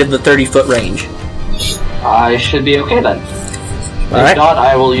outside of the 30-foot range. I should be okay then. If not,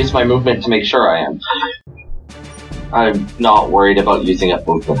 I will use my movement to make sure I am. I'm not worried about using up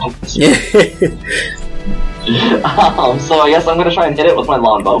movement. So I guess I'm going to try and hit it with my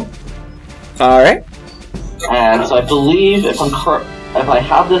longbow. Alright. And so I believe if I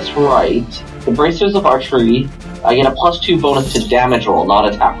have this right, the bracers of archery, I get a +2 bonus to damage roll, not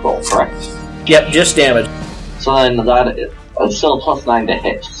attack roll, correct? Yep, just damage. So then that is still a +9 to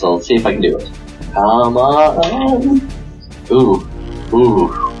hit. So let's see if I can do it. Come on. Ooh.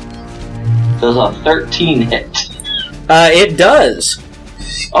 Does a 13 hit? It does.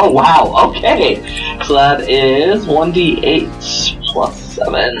 Oh, wow. Okay. So that is 1d8 plus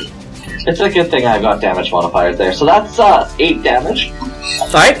 7. It's a good thing I've got damage modifiers there. So that's 8 damage.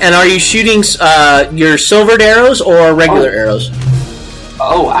 Alright, and are you shooting your silvered arrows or regular arrows?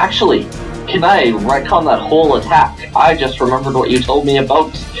 Oh, actually, can I retcon that whole attack? I just remembered what you told me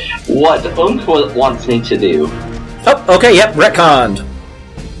about what Unk wants me to do. Oh, okay, yep, retconned.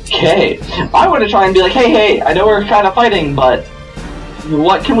 Okay. I want to try and be like, hey, I know we're kind of fighting, but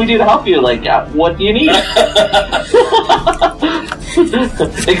what can we do to help you? Like, what do you need?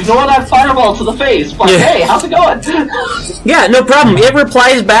 Ignore that fireball to the face, but hey, how's it going? Yeah, no problem. It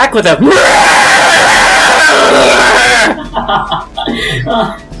replies back with a...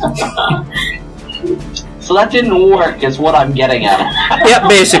 So that didn't work, is what I'm getting at. Yep,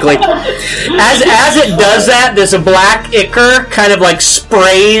 basically. As it does that, there's a black ichor kind of like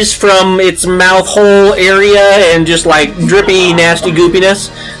sprays from its mouth hole area and just like drippy, nasty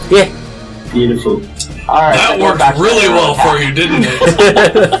goopiness. Yeah. Beautiful. Alright, that worked really well for you, didn't it?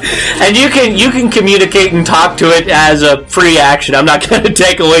 And you can communicate and talk to it as a free action. I'm not going to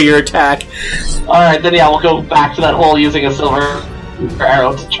take away your attack. Alright, then yeah, we'll go back to that hole using a silver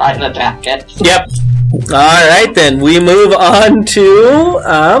arrow to try and attack it. Yep. Alright then, we move on to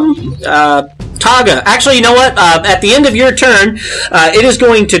Taga. Actually, you know what? At the end of your turn, it is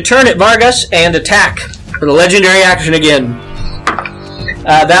going to turn at Vargas and attack for the legendary action again.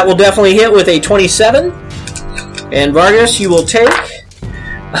 That will definitely hit with a 27. And Vargas, you will take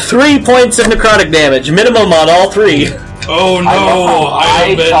 3 points of necrotic damage, minimum on all 3. Oh no!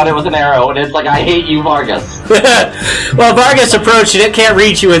 I shot it with an arrow, and it's like, I hate you, Vargas. Well, Vargas approached it. It can't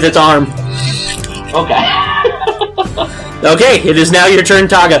reach you with its arm. Okay. Okay, it is now your turn,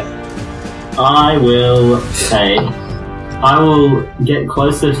 Taga. I will say, I will get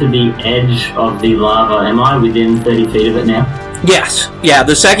closer to the edge of the lava. Am I within 30 feet of it now? Yes. Yeah,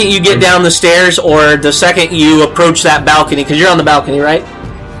 the second you get down the stairs or the second you approach that balcony, because you're on the balcony, right?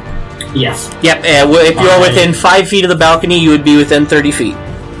 Yes. Yep. If you're within 5 feet of the balcony, you would be within 30 feet.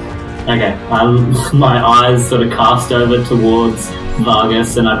 Okay. My eyes sort of cast over towards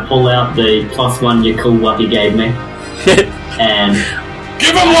Vargas, and I pull out the +1 Yakulwa he gave me. And...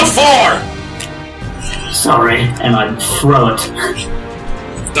 Give him what for? Sorry. And I throw it.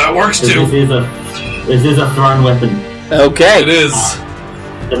 That works too. This is a thrown weapon. Okay. It is.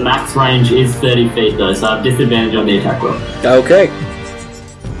 The max range is 30 feet though, so I have disadvantage on the attack roll. Okay.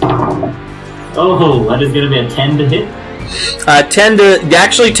 Oh, that is going to be a 10 to hit. 10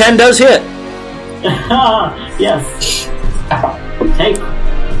 does hit. Yes. Take...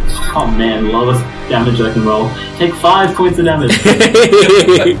 Oh man, lowest damage I can roll. Take 5 points of damage.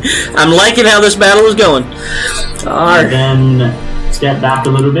 I'm liking how this battle is going. Alright. Then step back a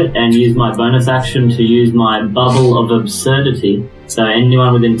little bit and use my bonus action to use my Bubble of Absurdity. So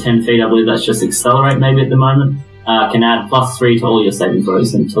anyone within 10 feet, I believe that's just Accelerate maybe at the moment, can add +3 to all your saving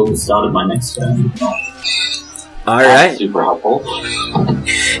throws until the start of my next turn. Alright. Super helpful.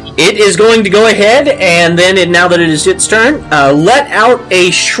 It is going to go ahead, and then now that it is its turn, let out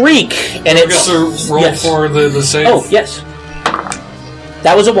a shriek, and I it's... guess a roll for the save. Oh, yes.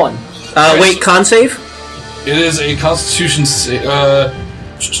 That was a 1. Wait, con save? It is a Constitution save.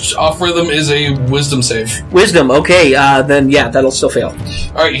 Off rhythm is a Wisdom save. Wisdom, okay, then yeah, that'll still fail.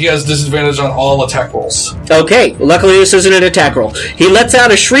 Alright, he has disadvantage on all attack rolls. Okay, luckily this isn't an attack roll. He lets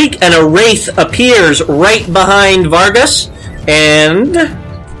out a shriek, and a wraith appears right behind Vargas, and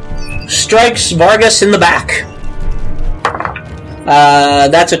strikes Vargas in the back.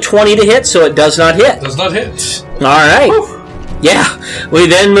 That's a 20 to hit, so it does not hit. Does not hit. Alright. Yeah, we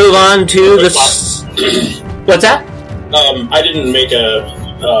then move on to the... What's that? I didn't make a...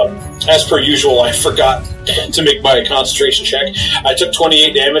 as per usual, I forgot to make my concentration check. I took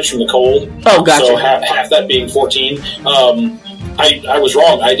 28 damage from the cold. Oh, gotcha. So half that being 14. I was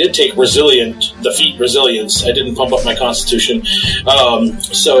wrong. I did take the feat resilience. I didn't pump up my constitution.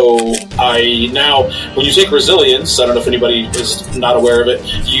 So I now, when you take resilience, I don't know if anybody is not aware of it,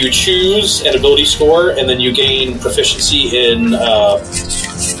 you choose an ability score and then you gain proficiency in...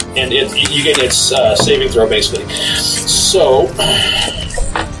 you get its saving throw, basically. So,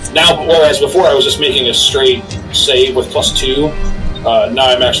 now, whereas before I was just making a straight save with +2, now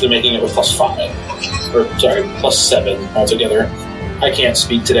I'm actually making it with +5. Or, sorry, +7 altogether. I can't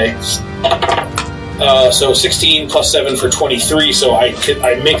speak today. So 16 +7 for 23, so I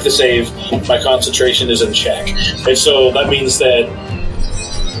make the save, my concentration is in check. And so that means that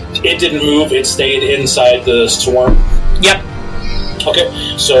it didn't move, it stayed inside the swarm. Yep. Okay,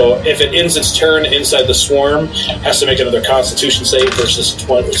 so if it ends its turn inside the swarm, it has to make another Constitution save versus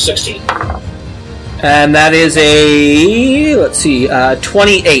 16. And that is a,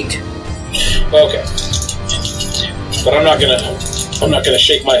 28. Okay, but I'm not gonna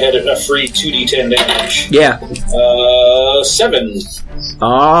shake my head at a free 2d10 damage. Yeah. 7.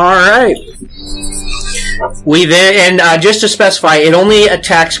 All right. We then, and just to specify, it only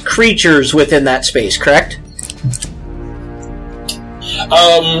attacks creatures within that space, correct?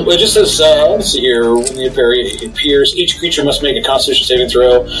 It just says, let's see here, when it appears, each creature must make a Constitution saving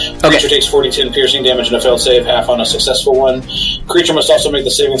throw. Creature takes 40-10 piercing damage in a failed save, half on a successful one. Creature must also make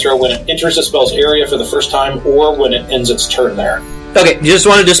the saving throw when it enters the spell's area for the first time or when it ends its turn there. Okay, just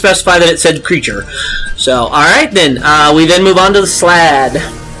wanted to specify that it said creature. So, alright then, we then move on to the Slad.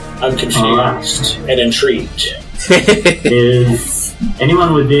 I'm confused and intrigued. Is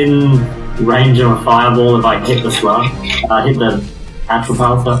anyone within range of a fireball if I hit the slug? Hit the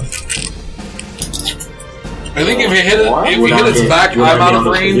atropine stuff? I think if you hit its back, I'm out of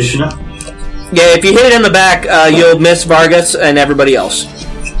range. Yeah, if you hit it in the back, you'll miss Vargas and everybody else.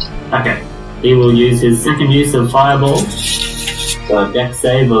 Okay. He will use his second use of fireball. So dex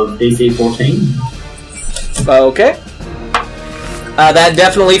save of DC 14. Okay. That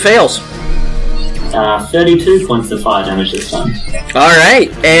definitely fails. 32 points of fire damage this time.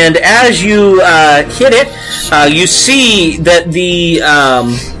 Alright, and as you hit it, you see that the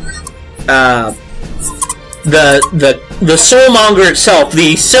soulmonger itself,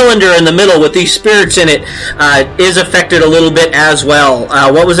 the cylinder in the middle with these spirits in it, is affected a little bit as well.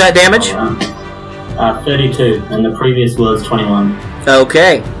 What was that damage? 32, and the previous was 21.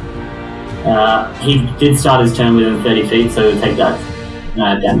 Okay. He did start his turn within 30 feet, so he'll take that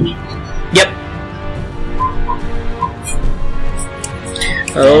damage. Yep.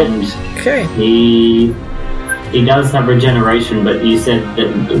 Okay. He he does have regeneration, but you said that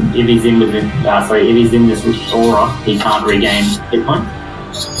if he's in this aura, he can't regain hit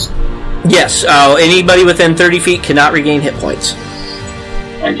points? Yes, anybody within 30 feet cannot regain hit points.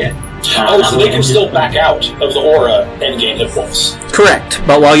 Okay. So they can still back out of the aura and gain hit points. Correct,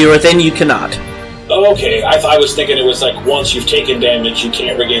 but while you're within, you cannot. Okay, I was thinking it was like once you've taken damage, you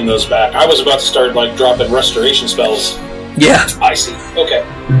can't regain those back. I was about to start like dropping restoration spells. Yeah. I see. Okay.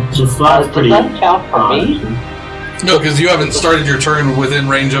 The slot is pretty. Does that count for me? No, because you haven't started your turn within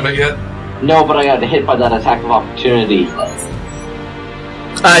range of it yet. No, but I got hit by that attack of opportunity.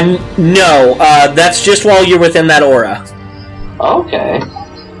 No, that's just while you're within that aura. Okay.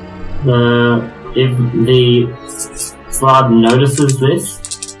 If the Slard notices this,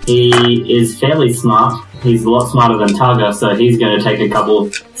 he is fairly smart. He's a lot smarter than Targa, so he's going to take a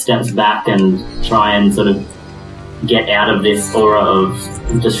couple steps back and try and sort of get out of this aura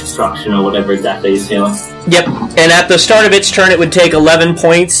of destruction or whatever exactly he's feeling. Yep, and at the start of its turn, it would take 11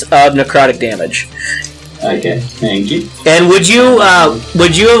 points of necrotic damage. Okay, thank you. And would your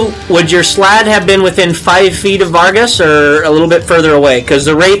Slad have been within 5 feet of Vargas, or a little bit further away? Because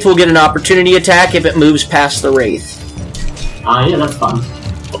the Wraith will get an opportunity attack if it moves past the Wraith. Yeah, that's fine.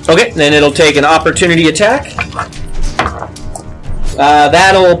 Okay, then it'll take an opportunity attack.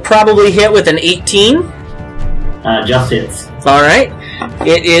 That'll probably hit with an 18. Just hits. Alright.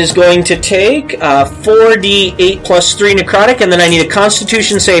 It is going to take 4d8 plus 3 necrotic, and then I need a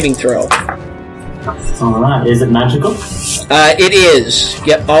Constitution saving throw. Alright, is it magical? It is.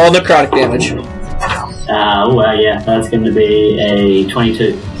 Yep, all necrotic damage. Yeah, that's going to be a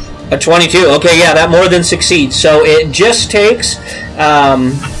 22. A 22. Okay, yeah, that more than succeeds. So it just takes...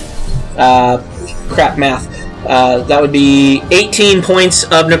 crap math. That would be 18 points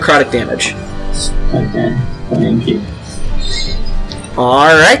of necrotic damage. Okay, thank you.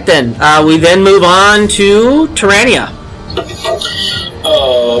 Alright then. We then move on to Tyrannia.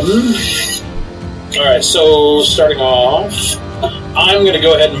 Alright, so starting off, I'm going to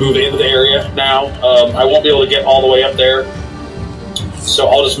go ahead and move into the area now. I won't be able to get all the way up there, so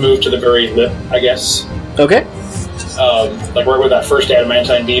I'll just move to the very lip, I guess. Okay. Like right where that first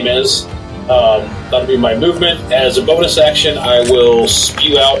adamantine beam is. That'll be my movement. As a bonus action, I will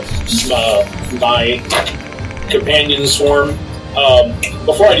spew out my companion swarm.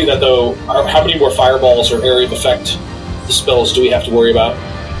 Before I do that, though, how many more fireballs or area of effect spells do we have to worry about?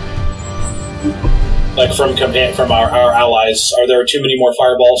 Like from our allies, are there too many more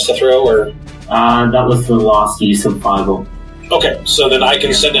fireballs to throw, or? That was the last use of fireball. Okay, so then I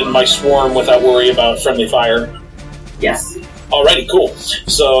can send in my swarm without worry about friendly fire. Yes. Alrighty, cool.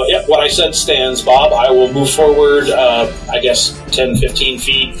 So, yeah, what I said stands, Bob. I will move forward, I guess, 10, 15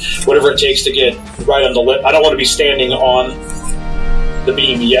 feet, whatever it takes to get right on the lip. I don't want to be standing on the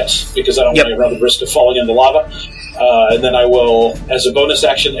beam yet, because I don't want to run the risk of falling in the lava. And then I will, as a bonus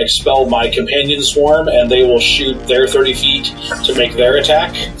action, expel my companion swarm, and they will shoot their 30 feet to make their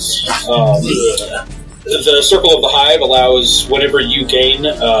attack. The Circle of the Hive allows whenever you gain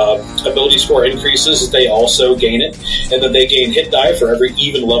ability score increases, they also gain it, and then they gain hit die for every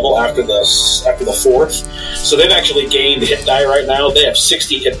even level after the fourth. So they've actually gained hit die right now. They have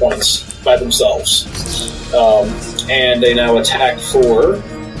 60 hit points by themselves, and they now attack for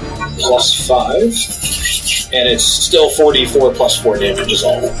 +5, and it's still 44 plus 4 damage is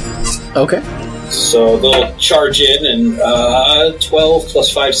all. Okay. So they'll charge in, and 12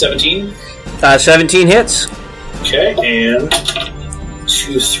 plus 5, 17. 17 hits. Okay, and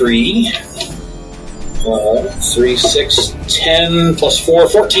 2, 3, 3, 6, 10 plus 4,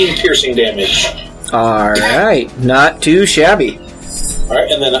 14 piercing damage. Alright, not too shabby. Alright,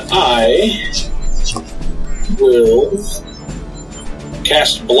 and then I will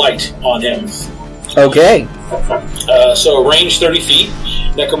cast Blight on him. Okay. So range 30 feet.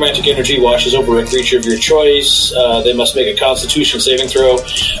 Necromantic energy washes over a creature of your choice. They must make a Constitution saving throw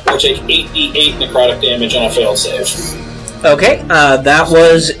or take 8d8 necrotic damage on a failed save. Okay, that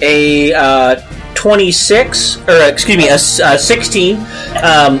was a 26, or excuse me, a 16,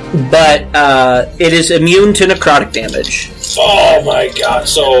 but it is immune to necrotic damage. Oh my god!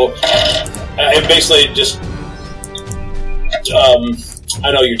 So it basically just.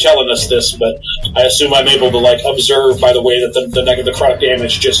 I know you're telling us this, but I assume I'm able to observe by the way that the necrotic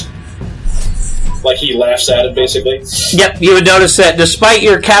damage just he laughs at it, basically. Yep, you would notice that despite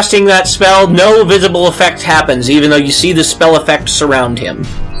your casting that spell, no visible effect happens, even though you see the spell effect surround him.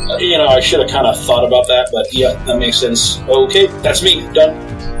 I should have kind of thought about that, but yeah, that makes sense. Okay, that's me. Done.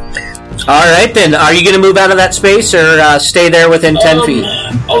 Alright then, are you going to move out of that space, or stay there within 10 feet?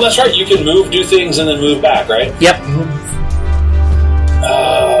 Oh, that's right, you can move, do things, and then move back, right? Yep.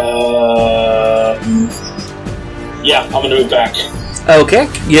 Yeah, I'm gonna move back. Okay,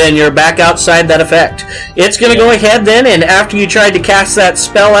 yeah, and you're back outside that effect. It's going to go ahead then, and after you tried to cast that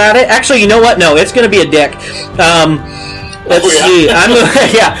spell at it... Actually, you know what? No, it's going to be a dick. Let's see. I'm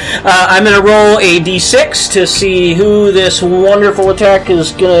going to roll a d6 to see who this wonderful attack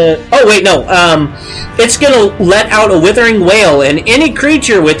is going to... Oh, wait, no. It's going to let out a withering wail, and any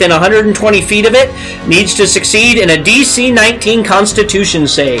creature within 120 feet of it needs to succeed in a DC 19 Constitution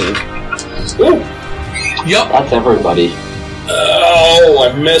save. Ooh. Yep. That's everybody. Oh,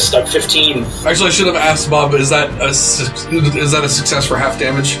 I missed. I'm 15. Actually, I should have asked Bob, is that a success for half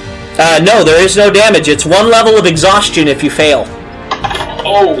damage? No, there is no damage. It's one level of exhaustion if you fail.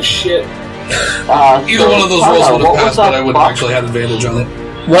 Oh, shit. Either one of those rolls would have passed, but I would have actually had advantage on it.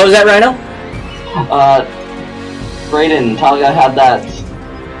 What was that, Rhino? Brayden, Talia had that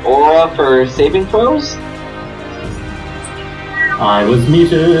aura for saving throws? I was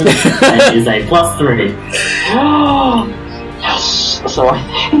muted. That is a +3. Yes! So I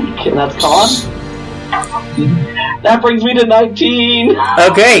think that's gone. That brings me to 19!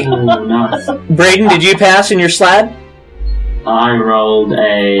 Okay. Oh, nice. Brayden, did you pass in your slab? I rolled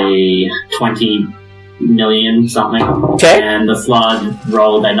a 20 million something. Okay. And the flood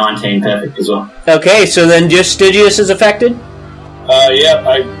rolled a 19 perfect as well. Okay, so then just Stygius is affected?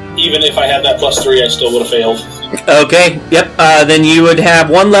 Even if I had that +3, I still would have failed. Okay, yep. Then you would have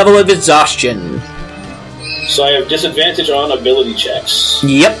one level of exhaustion. So I have disadvantage on ability checks.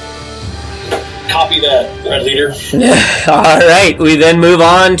 Yep. Copy that, Red Leader. Alright, we then move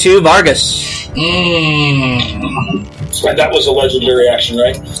on to Vargas. And that was a legendary action,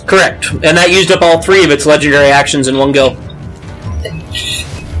 right? Correct. And that used up all 3 of its legendary actions in one go.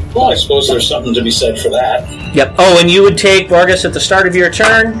 Well, I suppose there's something to be said for that. Yep. Oh, and you would take, Vargas, at the start of your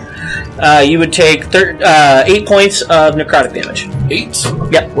turn, you would take 8 points of necrotic damage. 8?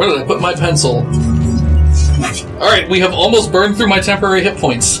 Yep. Where did I put my pencil? Alright, we have almost burned through my temporary hit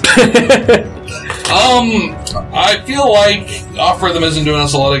points. I feel like Off Rhythm isn't doing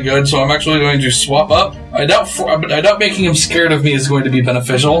us a lot of good, so I'm actually going to swap up. I doubt making him scared of me is going to be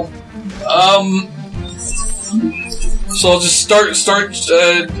beneficial. So I'll just start.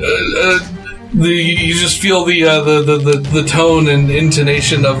 You just feel the tone and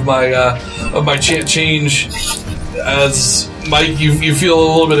intonation of my chant change as Mike. You feel a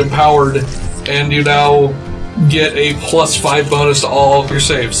little bit empowered, and you now get a +5 bonus to all of your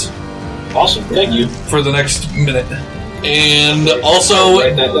saves. Awesome, thank you. For the next minute. And also,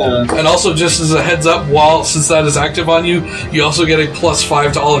 write that down. And also, just as a heads up, since that is active on you, you also get a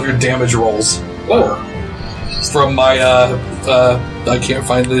 +5 to all of your damage rolls. Oh. From my, I can't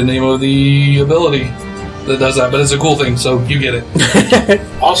find the name of the ability that does that, but it's a cool thing, so you get it.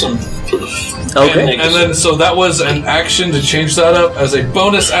 Awesome. Okay. And then, so that was an action to change that up. As a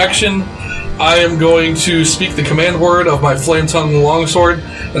bonus action, I am going to speak the command word of my Flame Tongue Longsword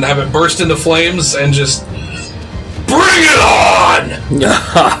and have it burst into flames and just bring it on!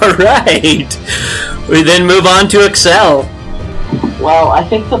 Alright. We then move on to Excel. Well, I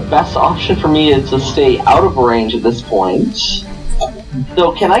think the best option for me is to stay out of range at this point.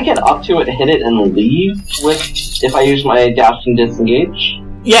 So can I get up to it, hit it, and leave if I use my dash and disengage?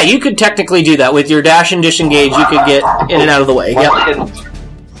 Yeah, you could technically do that. With your dash and disengage, you could get in and out of the way. Yep.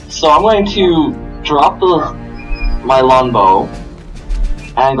 So I'm going to drop my longbow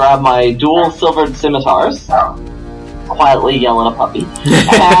and grab my dual silvered scimitars, quietly yell at a puppy,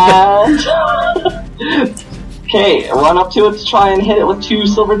 and okay, run up to it to try and hit it with 2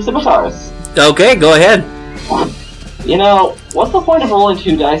 silvered scimitars. Okay, go ahead. You know, what's the point of rolling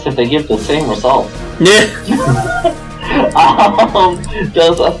 2 dice if they give the same result?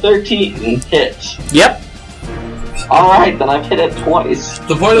 Does a 13 hit? Yep. Alright, then I've hit it twice.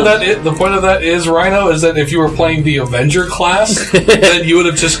 The point of that is, Rhino, is that if you were playing the Avenger class, then you would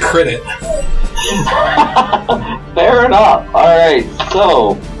have just crit it. Fair enough. Alright,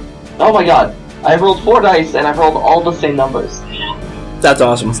 so... Oh my god. I've rolled 4 dice, and I've rolled all the same numbers. That's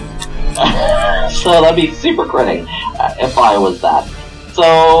awesome. So that'd be super critting, if I was that.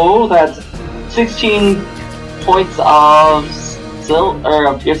 So, that's 16 points of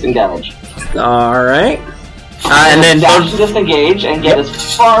piercing damage. Alright. And then dash to disengage and get as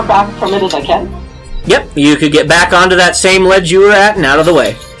far back from it as I can. Yep, you could get back onto that same ledge you were at and out of the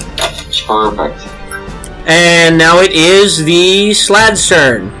way. Perfect. And now it is the Slad's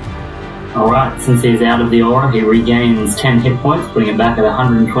turn. Alright, since he's out of the aura, he regains 10 hit points, putting him back at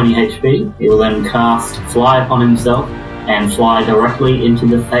 120 HP. He will then cast Fly upon himself and fly directly into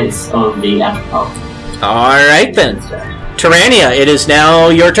the face of the Atropov. Alright then. Tyrannia, it is now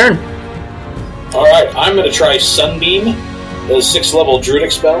your turn. Alright, I'm going to try Sunbeam, 6th level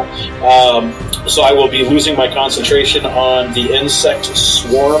druidic spell. So I will be losing my concentration on the insect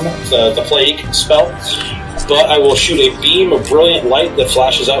swarm, the plague spell. But I will shoot a beam of brilliant light that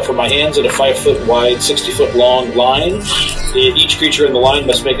flashes out from my hands in a 5-foot wide, 60-foot long line. Each creature in the line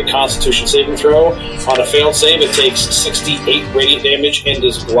must make a Constitution saving throw. On a failed save, it takes 68 radiant damage and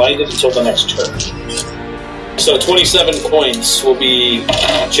is blinded until the next turn. So 27 points will be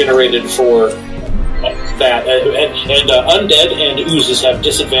generated for that. And undead and oozes have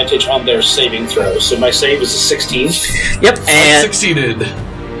disadvantage on their saving throws. So my save is a 16. Yep, and Succeeded.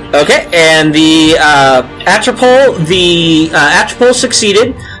 okay, and the Atropole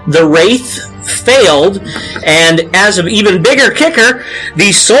succeeded. The Wraith failed, and as an even bigger kicker, the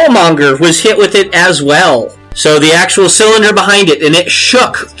Soulmonger was hit with it as well. So the actual cylinder behind it, and it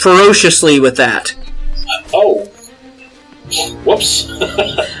shook ferociously with that. Oh. Whoops.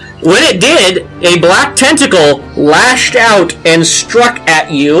 When it did, a black tentacle lashed out and struck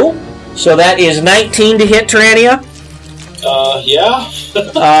at you. So that is 19 to hit, Tyrannia. Yeah.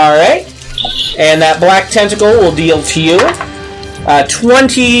 Alright. And that black tentacle will deal to you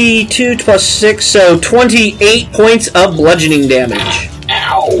 22 plus 6, so 28 points of bludgeoning damage.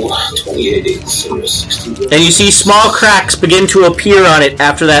 Ow. 28, so 60. And you see small cracks begin to appear on it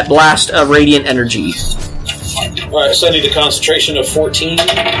after that blast of radiant energy. Alright, so I need a concentration of 14.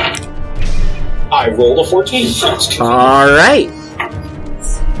 I rolled a 14. Alright.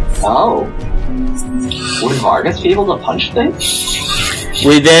 Oh. Would Vargas be able to punch things?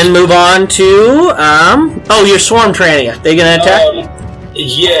 We then move on to, oh, your Swarm Tyrannia. They gonna attack?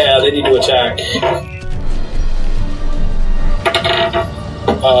 Yeah, they need to attack.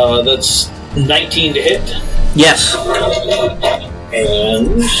 That's 19 to hit. Yes.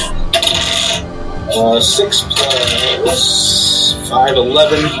 And 6 plus 5,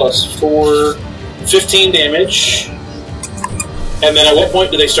 11 plus 4, 15 damage. And then at what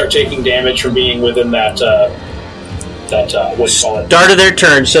point do they start taking damage from being within that, what do you call it? Start of their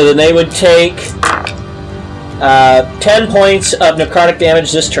turn, so then they would take 10 points of necrotic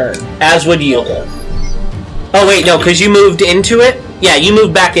damage this turn, as would you. Okay. Oh, wait, no, because you moved into it? Yeah, you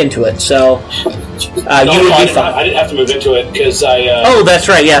moved back into it, so you would be fine. I didn't have to move into it because I. Oh, that's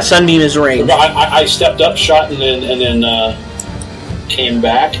right. Yeah, Sunbeam is ranged. I stepped up, shot, and then came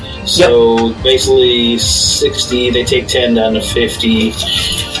back. So basically, 60. They take 10 down to 50.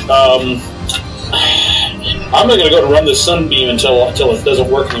 I'm not going to go and run this Sunbeam until it doesn't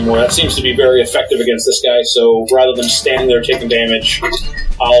work anymore. That seems to be very effective against this guy. So rather than standing there taking damage,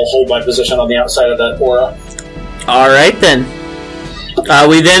 I'll hold my position on the outside of that aura. All right then.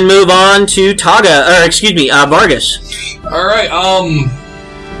 We then move on to Vargas. All right.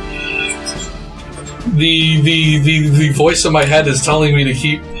 The voice in my head is telling me to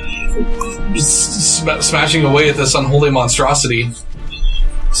keep smashing away at this unholy monstrosity.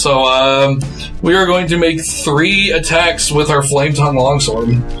 So we are going to make 3 attacks with our Flame Tongue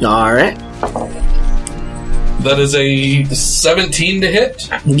Longsword. All right. That is a 17 to hit.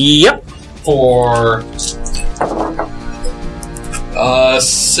 Yep. For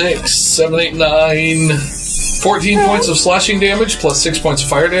 6, 7, 8, 9, 14 points of slashing damage plus 6 points of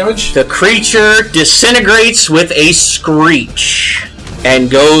fire damage. The creature disintegrates with a screech and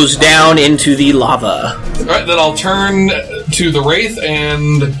goes down into the lava. Alright, then I'll turn to the Wraith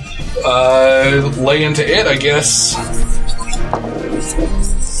and lay into it, I guess.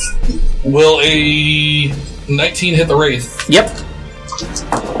 Will a 19 hit the Wraith? Yep.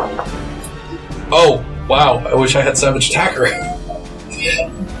 Oh, wow. I wish I had Savage Attacker.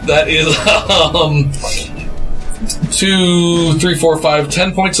 That is 2, 3, 4, 5,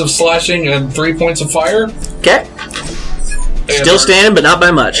 10 points of slashing and 3 points of fire. Okay. Still standing, but not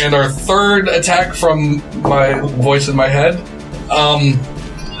by much. And our third attack from my voice in my head,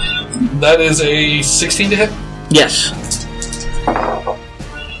 that is a 16 to hit. Yes.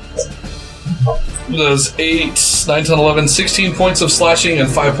 Does 8, 9, 10, 11, 16 points of slashing and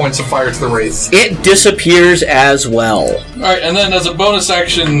 5 points of fire to the Wraith. It disappears as well. Alright, and then as a bonus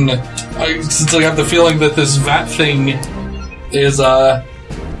action, since I have the feeling that this vat thing is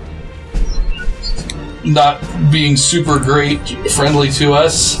not being super great friendly to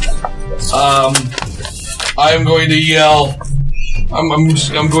us, I'm going to yell. I'm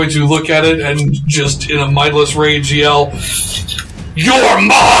going to look at it and just in a mindless rage yell, "You're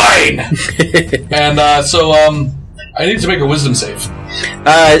mine!" And so I need to make a wisdom save.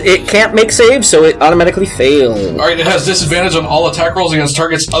 It can't make saves, so it automatically fails. Alright, it has disadvantage on all attack rolls against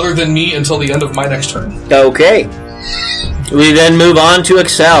targets other than me until the end of my next turn. Okay. We then move on to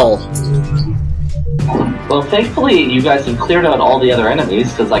Excel. Well, thankfully, you guys have cleared out all the other enemies,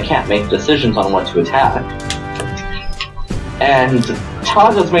 because I can't make decisions on what to attack. And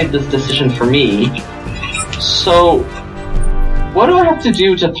Taga's made this decision for me. So, what do I have to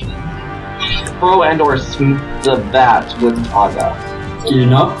do to throw and or the bat with Taga? Do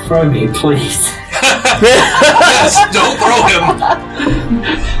not throw me, please. Yes, don't throw him.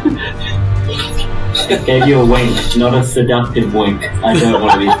 Gave you a wink, not a seductive wink. I don't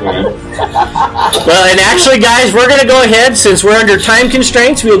want to be thrown. Well, and actually, guys, we're going to go ahead, since we're under time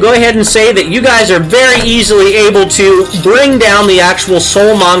constraints, we'll go ahead and say that you guys are very easily able to bring down the actual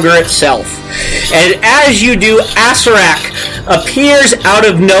Soulmonger itself. And as you do, Acererak appears out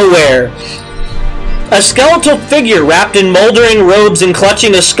of nowhere. A skeletal figure wrapped in moldering robes and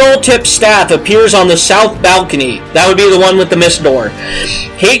clutching a skull-tipped staff appears on the south balcony. That would be the one with the mist door.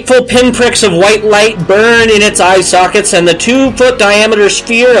 Hateful pinpricks of white light burn in its eye sockets, and the 2-foot diameter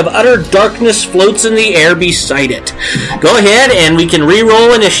sphere of utter darkness floats in the air beside it. Go ahead, and we can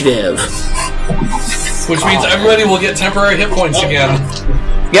re-roll initiative. Which means everybody will get temporary hit points again.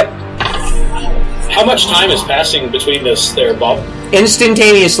 Yep. How much time is passing between this there, Bob?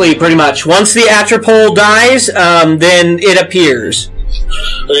 Instantaneously, pretty much. Once the Atropole dies, then it appears.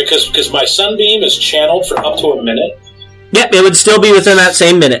 Okay, because my Sunbeam is channeled for up to a minute. Yep, it would still be within that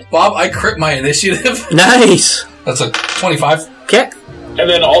same minute. Bob, I crit my initiative. Nice. That's a 25. Okay. And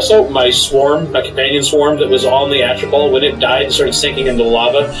then also my swarm, my companion swarm that was on the Atropole, when it died and started sinking into the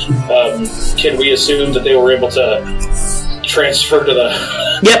lava, can we assume that they were able to transfer to the...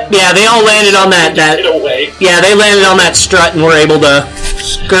 Yep, yeah, they all landed on that... Get away. Yeah, they landed on that strut and were able to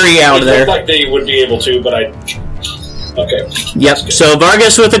scurry out of there. It looked like they would be able to, but I... Okay. Yep, so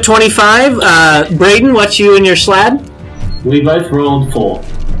Vargas with a 25. Braden, what's you and your slad? We both rolled 4.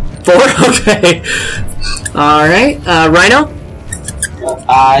 4? Okay. Alright, Rhino?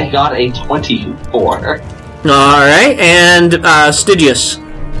 I got a 24. Alright, and Stygius?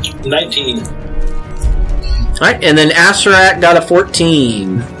 19. Alright, and then Acererak got a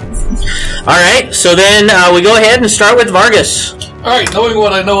 14. Alright, so then we go ahead and start with Vargas. Alright, knowing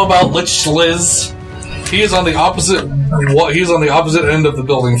what I know about Lich Sliz, he is on the opposite end of the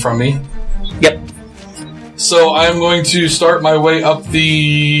building from me. Yep. So I am going to start my way up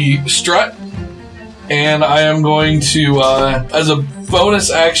the strut, and I am going to, as a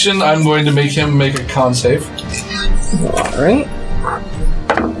bonus action, I'm going to make him make a con save. Alright.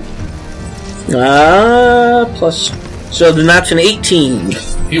 Plus... So then that's an 18.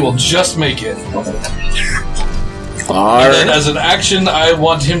 He will just make it. Alright. And then as an action, I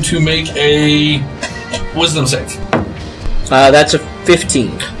want him to make a wisdom save. That's a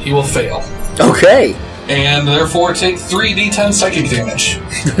 15. He will fail. Okay. And therefore take 3d10 psychic damage.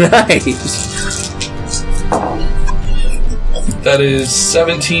 Nice. That is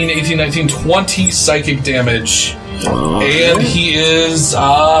 17, 18, 19, 20 psychic damage. And he is,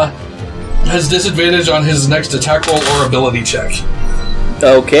 has disadvantage on his next attack roll or ability check.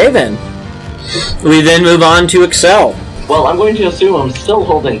 Okay, then. We then move on to Excel. Well, I'm going to assume I'm still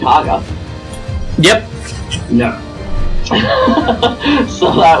holding Taga. Yep. No.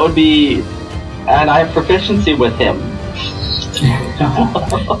 So that would be... And I have proficiency with him.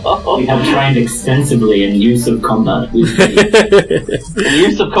 We have trained extensively in use of combat.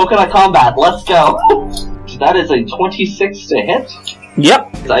 Use of coconut combat, let's go! That is a 26 to hit.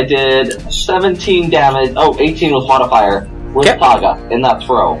 Yep. I did 17 damage, 18 with modifier, with Okay. Taga in that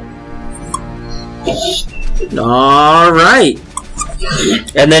throw. Alright.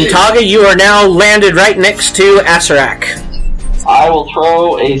 And then Taga, you are now landed right next to Acererak. I will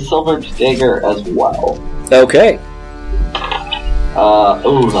throw a silver dagger as well. Okay.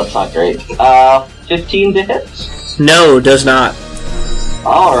 That's not great. 15 to hit? No, does not.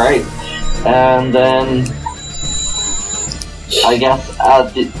 Alright. And then... I guess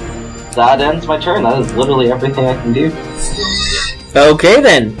that ends my turn. That is literally everything I can do. Okay,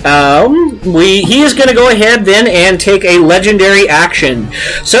 then. He is going to go ahead then and take a legendary action.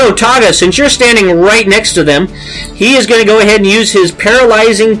 So, Taga, since you're standing right next to them, he is going to go ahead and use his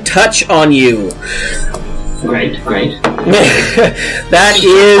paralyzing touch on you. Great. That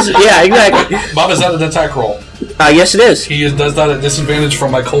is... Yeah, exactly. Bob, is that an attack roll? Yes, it is. He does that at disadvantage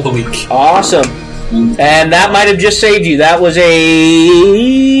from my Cold a Week. Awesome. And that might have just saved you. That was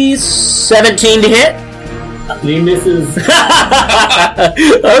a 17 to hit. He misses.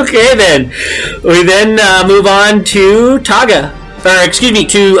 Okay, then. We then move on to Taga. Or, excuse me,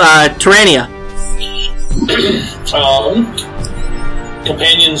 to Tyrannia.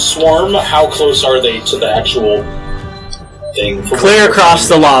 Companion swarm, how close are they to the actual thing? Clear across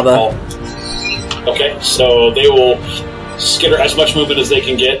the lava. Okay, so they will skitter as much movement as they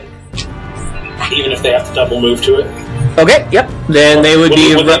can get, even if they have to double move to it. Okay, yep. Then they would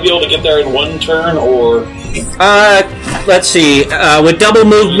be... Would they be able to get there in one turn, or Let's see. With double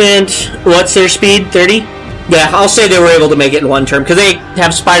movement, what's their speed? 30? Yeah, I'll say they were able to make it in one turn, because they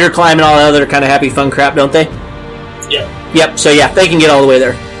have spider climb and all that other kind of happy fun crap, don't they? Yep, so yeah, they can get all the way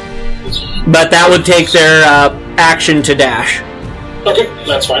there. But that would take their action to dash. Okay,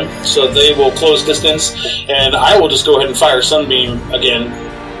 that's fine. So they will close distance, and I will just go ahead and fire Sunbeam again.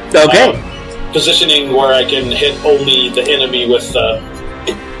 Okay. Positioning where I can hit only the enemy with the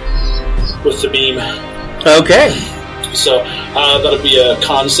beam. Okay. So that'll be a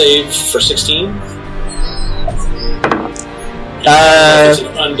con save for 16. If it's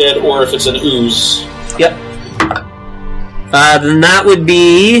an undead or if it's an ooze. Yep. Then that would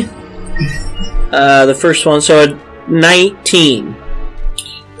be the first one, so a 19.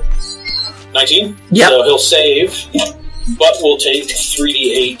 19? Yep. So he'll save, but we'll take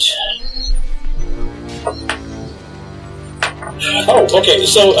 3d8. Oh, okay,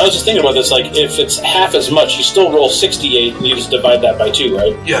 so I was just thinking about this, like, if it's half as much, you still roll 68, and you just divide that by 2,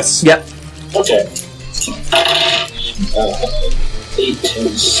 right? Yes. Yep. Okay. 8, 10,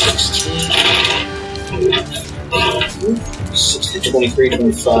 16... 23,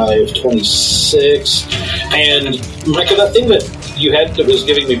 25, 26, and Micah, that thing that you had that was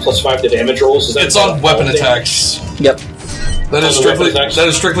giving me +5 to damage rolls, is that It's on weapon attacks. Yep. That is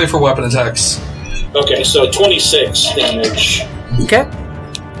strictly for weapon attacks. Okay, so 26 damage. Okay.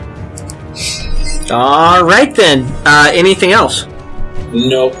 Alright then. Anything else?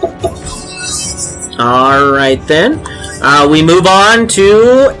 Nope. Alright then. We move on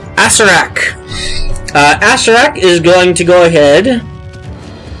to Asarak. Asarak is going to go ahead,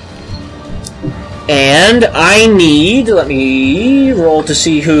 and I need, let me roll to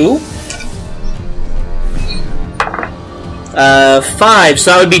see who. 5,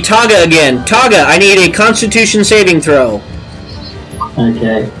 so that would be Taga again. Taga, I need a Constitution saving throw.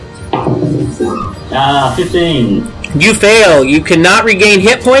 Okay. 15. You fail. You cannot regain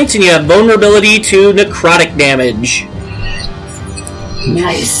hit points, and you have vulnerability to necrotic damage.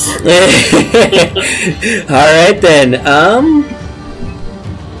 Nice. Alright then.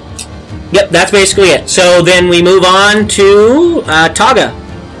 Yep, that's basically it. So then we move on to Taga.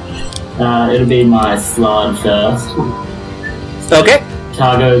 It'll be my Slod first. Okay.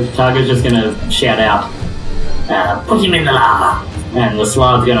 Targo's just gonna shout out, put him in the lava! And the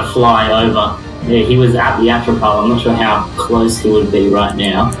Slod's gonna fly over. Yeah, he was at the Atropal. I'm not sure how close he would be right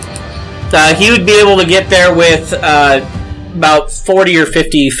now. He would be able to get there with about 40 or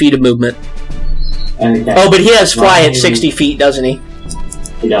 50 feet of movement. Okay. Oh, but he has fly at 60 feet, doesn't he?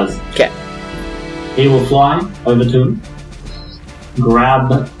 He does. Okay. He will fly over to him,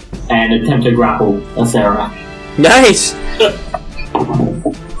 grab, and attempt to grapple a Serac. Nice!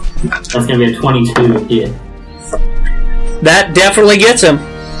 That's going to be a 22 here. That definitely gets him.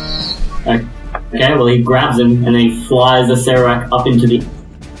 Okay, well, he grabs him, and then he flies the Serac up into the...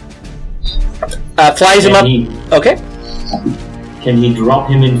 Flies him up... Okay. Can he drop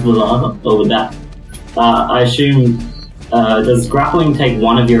him into the lava? Or would that... I assume... does grappling take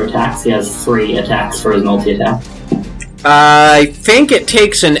one of your attacks? He has 3 attacks for his multi-attack. I think it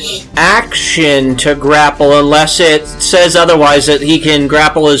takes an action to grapple unless it says otherwise that he can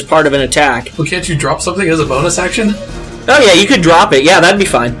grapple as part of an attack. Well, can't you drop something as a bonus action? Oh yeah, you could drop it. Yeah, that'd be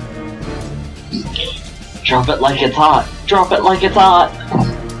fine. Drop it like it's hot. Drop it like it's hot.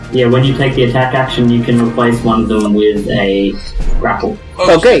 Yeah, when you take the attack action, you can replace one of them with a grapple.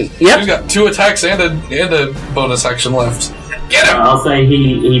 Oh, okay, yep. You've got 2 attacks and a bonus action left. Get him! I'll say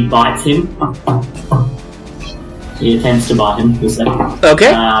he bites him. He attempts to bite him, we'll say.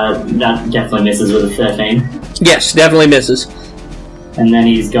 Okay. That definitely misses with a 13. Yes, definitely misses. And then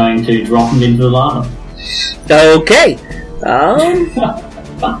he's going to drop him into the lava. Okay.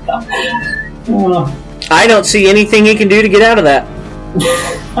 I don't see anything he can do to get out of that.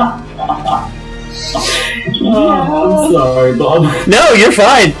 I'm sorry, Bob. No, you're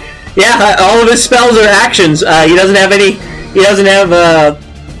fine. Yeah, all of his spells are actions. He doesn't have any. He doesn't have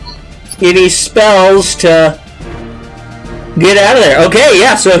any spells to get out of there. Okay,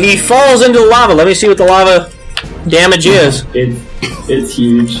 yeah. So he falls into the lava. Let me see what the lava damage is. It's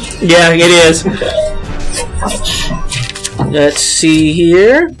huge. Yeah, it is. Let's see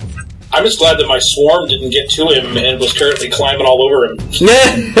here. I'm just glad that my swarm didn't get to him and was currently climbing all over him. No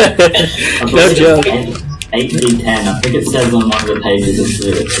joke. 8d10. I think it says on one of the pages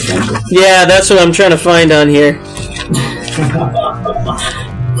of the potential. Yeah, that's what I'm trying to find on here.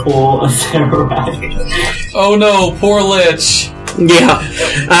 Poor Serac. Oh no, poor Lich. Yeah.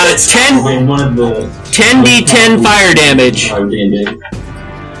 10d10 fire damage. 10d10.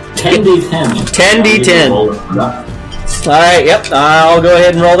 10d10. Alright, yep. I'll go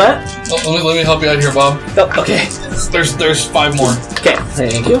ahead and roll that. Oh, let me help you out here, Bob. Oh, okay. There's 5 more. Okay,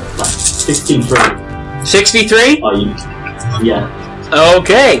 thank you. 63. 63? Oh, yeah.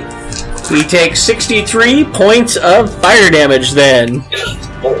 Okay. He takes 63 points of fire damage then.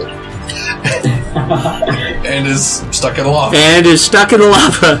 And is stuck in the lava. And is stuck in the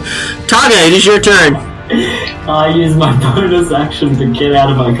lava. Taga, it is your turn. I use my bonus action to get out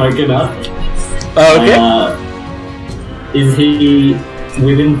of my coconut. Okay. Is he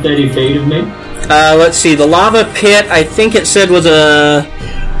within 30 feet of me? Let's see. The lava pit, I think it said was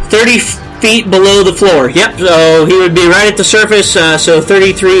 30 feet below the floor. Yep, so he would be right at the surface, so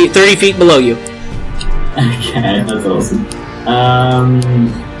 30 feet below you. Okay, that's awesome.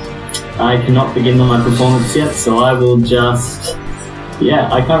 I cannot begin my performance yet, so I will just... Yeah,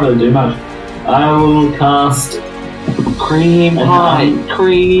 I can't really do much. I will cast... Cream pie!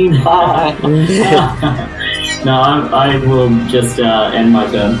 Cream pie! No, I will just end my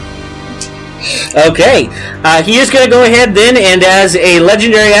turn. Okay, he is going to go ahead then, and as a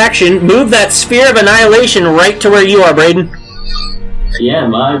legendary action, move that Sphere of Annihilation right to where you are, Braden. Yeah,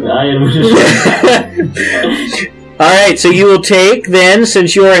 I Alright, so you will take, then,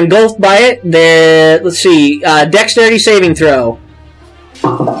 since you are engulfed by it, let's see, Dexterity saving throw.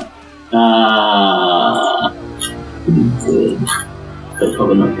 That's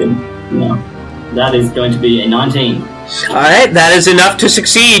probably not good. No. That is going to be a 19. Alright, that is enough to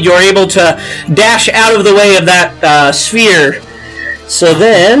succeed. You're able to dash out of the way of that sphere. So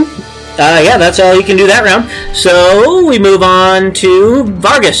then, yeah, that's all you can do that round. So we move on to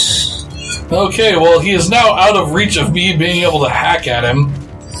Vargas. Okay, well, he is now out of reach of me being able to hack at him.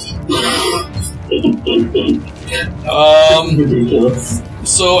 Ridiculous.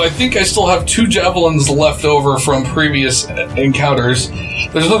 So I think I still have 2 javelins left over from previous encounters.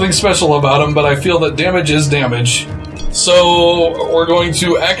 There's nothing special about them, but I feel that damage is damage. So we're going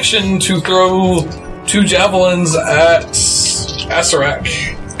to action to throw 2 javelins at Asarak.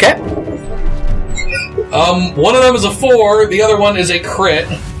 Okay. One of them is a 4, the other one is a crit.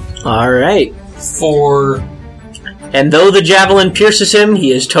 Alright. For... And though the javelin pierces him,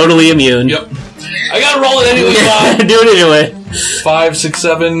 he is totally immune. Yep. I gotta roll it anyway, Bob. Do it anyway. 5, 6,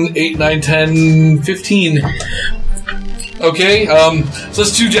 7, 8, 9, 10, 15. Okay, so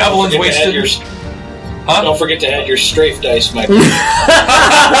that's 2 javelins wasted. Huh? Don't forget to add your strafe dice, Mike. Then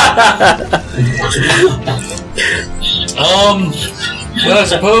I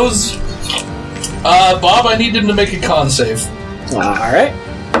suppose, Bob, I need him to make a con save. Alright.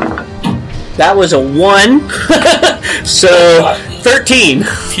 That was a 1. So, 13.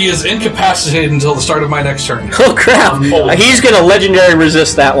 He is incapacitated until the start of my next turn. Oh crap. He's gonna legendary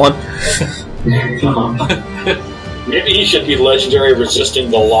resist that one. Maybe he should be legendary resisting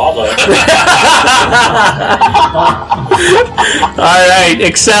the lava. Alright,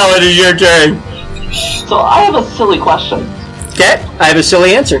 Excel, it is your turn. So I have a silly question. Okay, I have a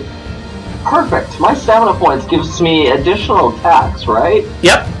silly answer. Perfect. My stamina points gives me additional attacks, right?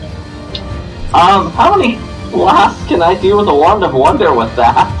 Yep. How many blasts can I do with a Wand of Wonder with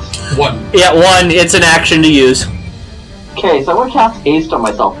that? 1. Yeah, 1. It's an action to use. Okay, so I'm gonna cast Haste on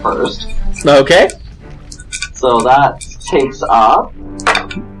myself first. Okay. So that takes up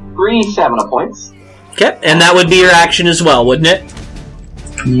 3 stamina points. Okay, and that would be your action as well, wouldn't it?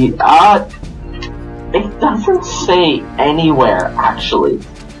 Yeah, it doesn't say anywhere, actually.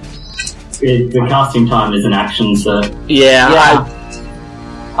 The casting time is an action, so... Yeah.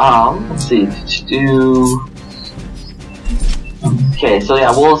 Let's see. Okay, so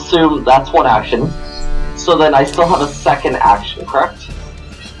yeah, we'll assume that's one action. So then I still have a second action, correct?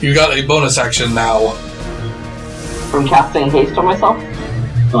 You got a bonus action now. From casting Haste on myself?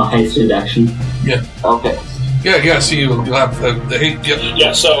 Oh, hasted action. Yeah. Okay. Yeah, so you'll have the hate. Yep.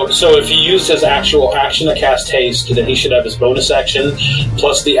 Yeah, so if he used his actual action to cast haste, then he should have his bonus action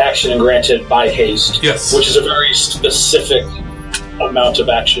plus the action granted by haste. Yes. Which is a very specific amount of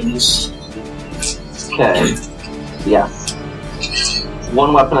actions. Okay. Yes.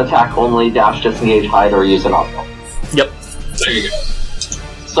 1 weapon attack only, dash, disengage, hide, or use an object. Yep. There you go.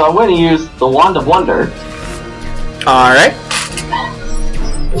 So I'm going to use the Wand of Wonder. Alright.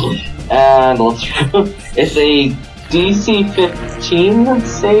 And let's... it's a DC 15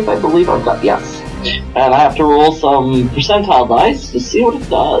 save, I believe I've got, yes. And I have to roll some percentile dice to see what it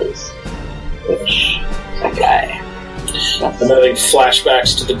does. Which... Okay. I'm having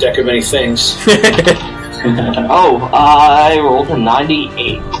flashbacks to the deck of many things. Oh, I rolled a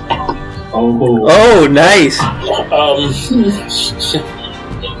 98. Oh, Oh, nice.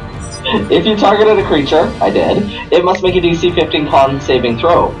 If you targeted a creature, I did, it must make a DC 15 con saving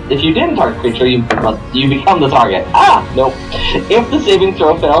throw. If you didn't target a creature, you become the target. Nope. If the saving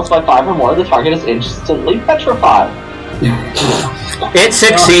throw fails by 5 or more, the target is instantly petrified. It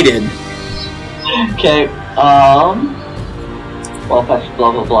succeeded. Okay, well, fetch,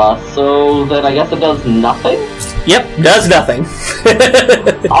 blah, blah, blah. So then I guess it does nothing? Yep, does nothing.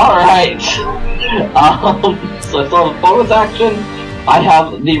 Alright. So I still have a bonus action. I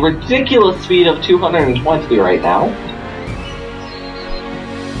have the ridiculous speed of 220 right now.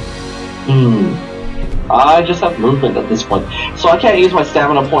 I just have movement at this point. So I can't use my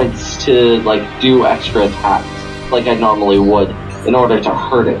stamina points to, like, do extra attacks like I normally would in order to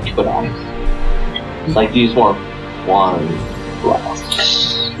hurt it, could I? Like, use more one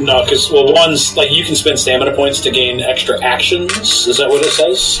blast. No, because, well, one's, like, you can spend stamina points to gain extra actions. Is that what it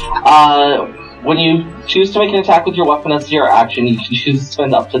says? When you choose to make an attack with your weapon as your action, you can choose to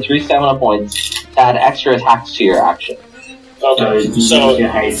spend up to 3 stamina points to add extra attacks to your action. Okay, so your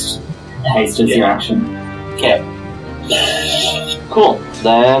haste is your action. Okay. Cool.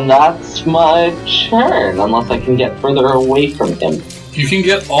 Then that's my turn, unless I can get further away from him. You can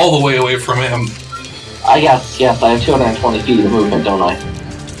get all the way away from him. Yes, I have 220 feet of movement, don't I?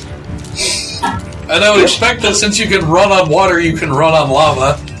 And I would expect that since you can run on water, you can run on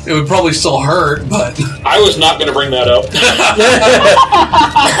lava. It would probably still hurt, but... I was not going to bring that up.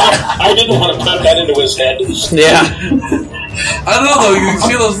 I didn't want to put that into his head. Yeah. I don't know, though. You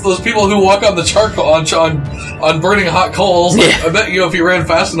see those people who walk on the charcoal, on burning hot coals. Yeah. I bet you if he ran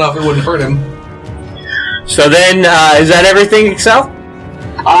fast enough, it wouldn't hurt him. So then, is that everything, Excel?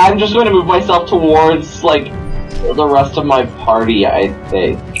 I'm just going to move myself towards, like, the rest of my party, I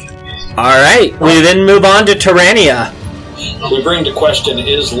think. Alright, we then move on to Tyrannia. We bring to question,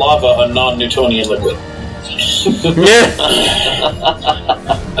 is lava a non-Newtonian liquid?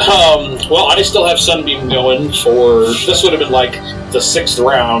 Well, I still have Sunbeam going for... This would have been like the 6th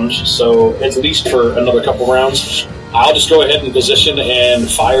round, so at least for another couple rounds. I'll just go ahead and position and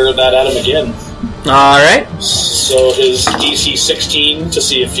fire that at him again. Alright. So his DC 16 to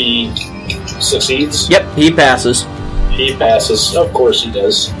see if he succeeds. Yep, he passes. He passes. Of course he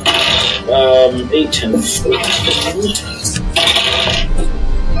does. 8, 10, 14.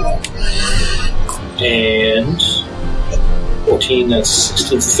 And 14, that's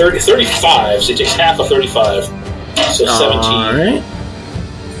 16, 30, 35. So he takes half of 35. So 17. Alright.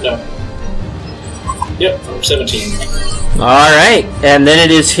 No. Yep, 17. Alright, and then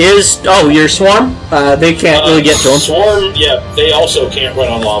it is his... Oh, your Swarm? They can't really get to him. Swarm, yeah, they also can't run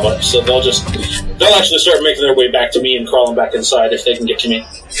on lava, so they'll actually start making their way back to me and crawling back inside if they can get to me.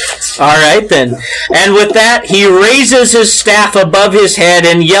 Alright then. And with that, he raises his staff above his head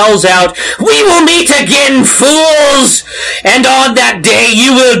and yells out, "We will meet again, fools! And on that day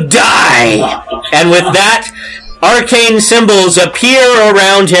you will die!" And with that, arcane symbols appear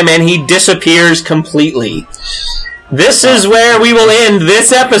around him and he disappears completely. This is where we will end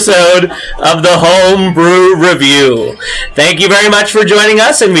this episode of the Homebrew Review. Thank you very much for joining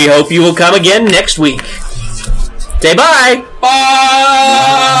us, and we hope you will come again next week. Say bye! Bye!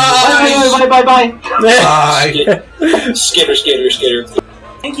 Bye! Bye! Skitter.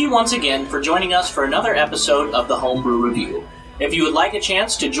 Thank you once again for joining us for another episode of the Homebrew Review. If you would like a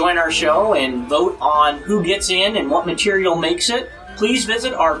chance to join our show and vote on who gets in and what material makes it, please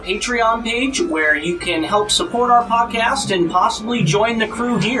visit our Patreon page where you can help support our podcast and possibly join the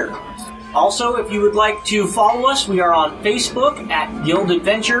crew here. Also, if you would like to follow us, we are on Facebook at Guild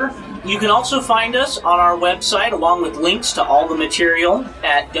Adventure. You can also find us on our website along with links to all the material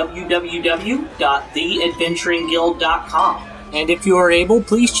at www.theadventuringguild.com. And if you are able,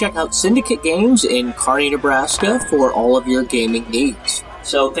 please check out Syndicate Games in Kearney, Nebraska for all of your gaming needs.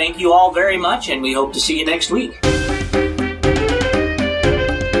 So thank you all very much, and we hope to see you next week.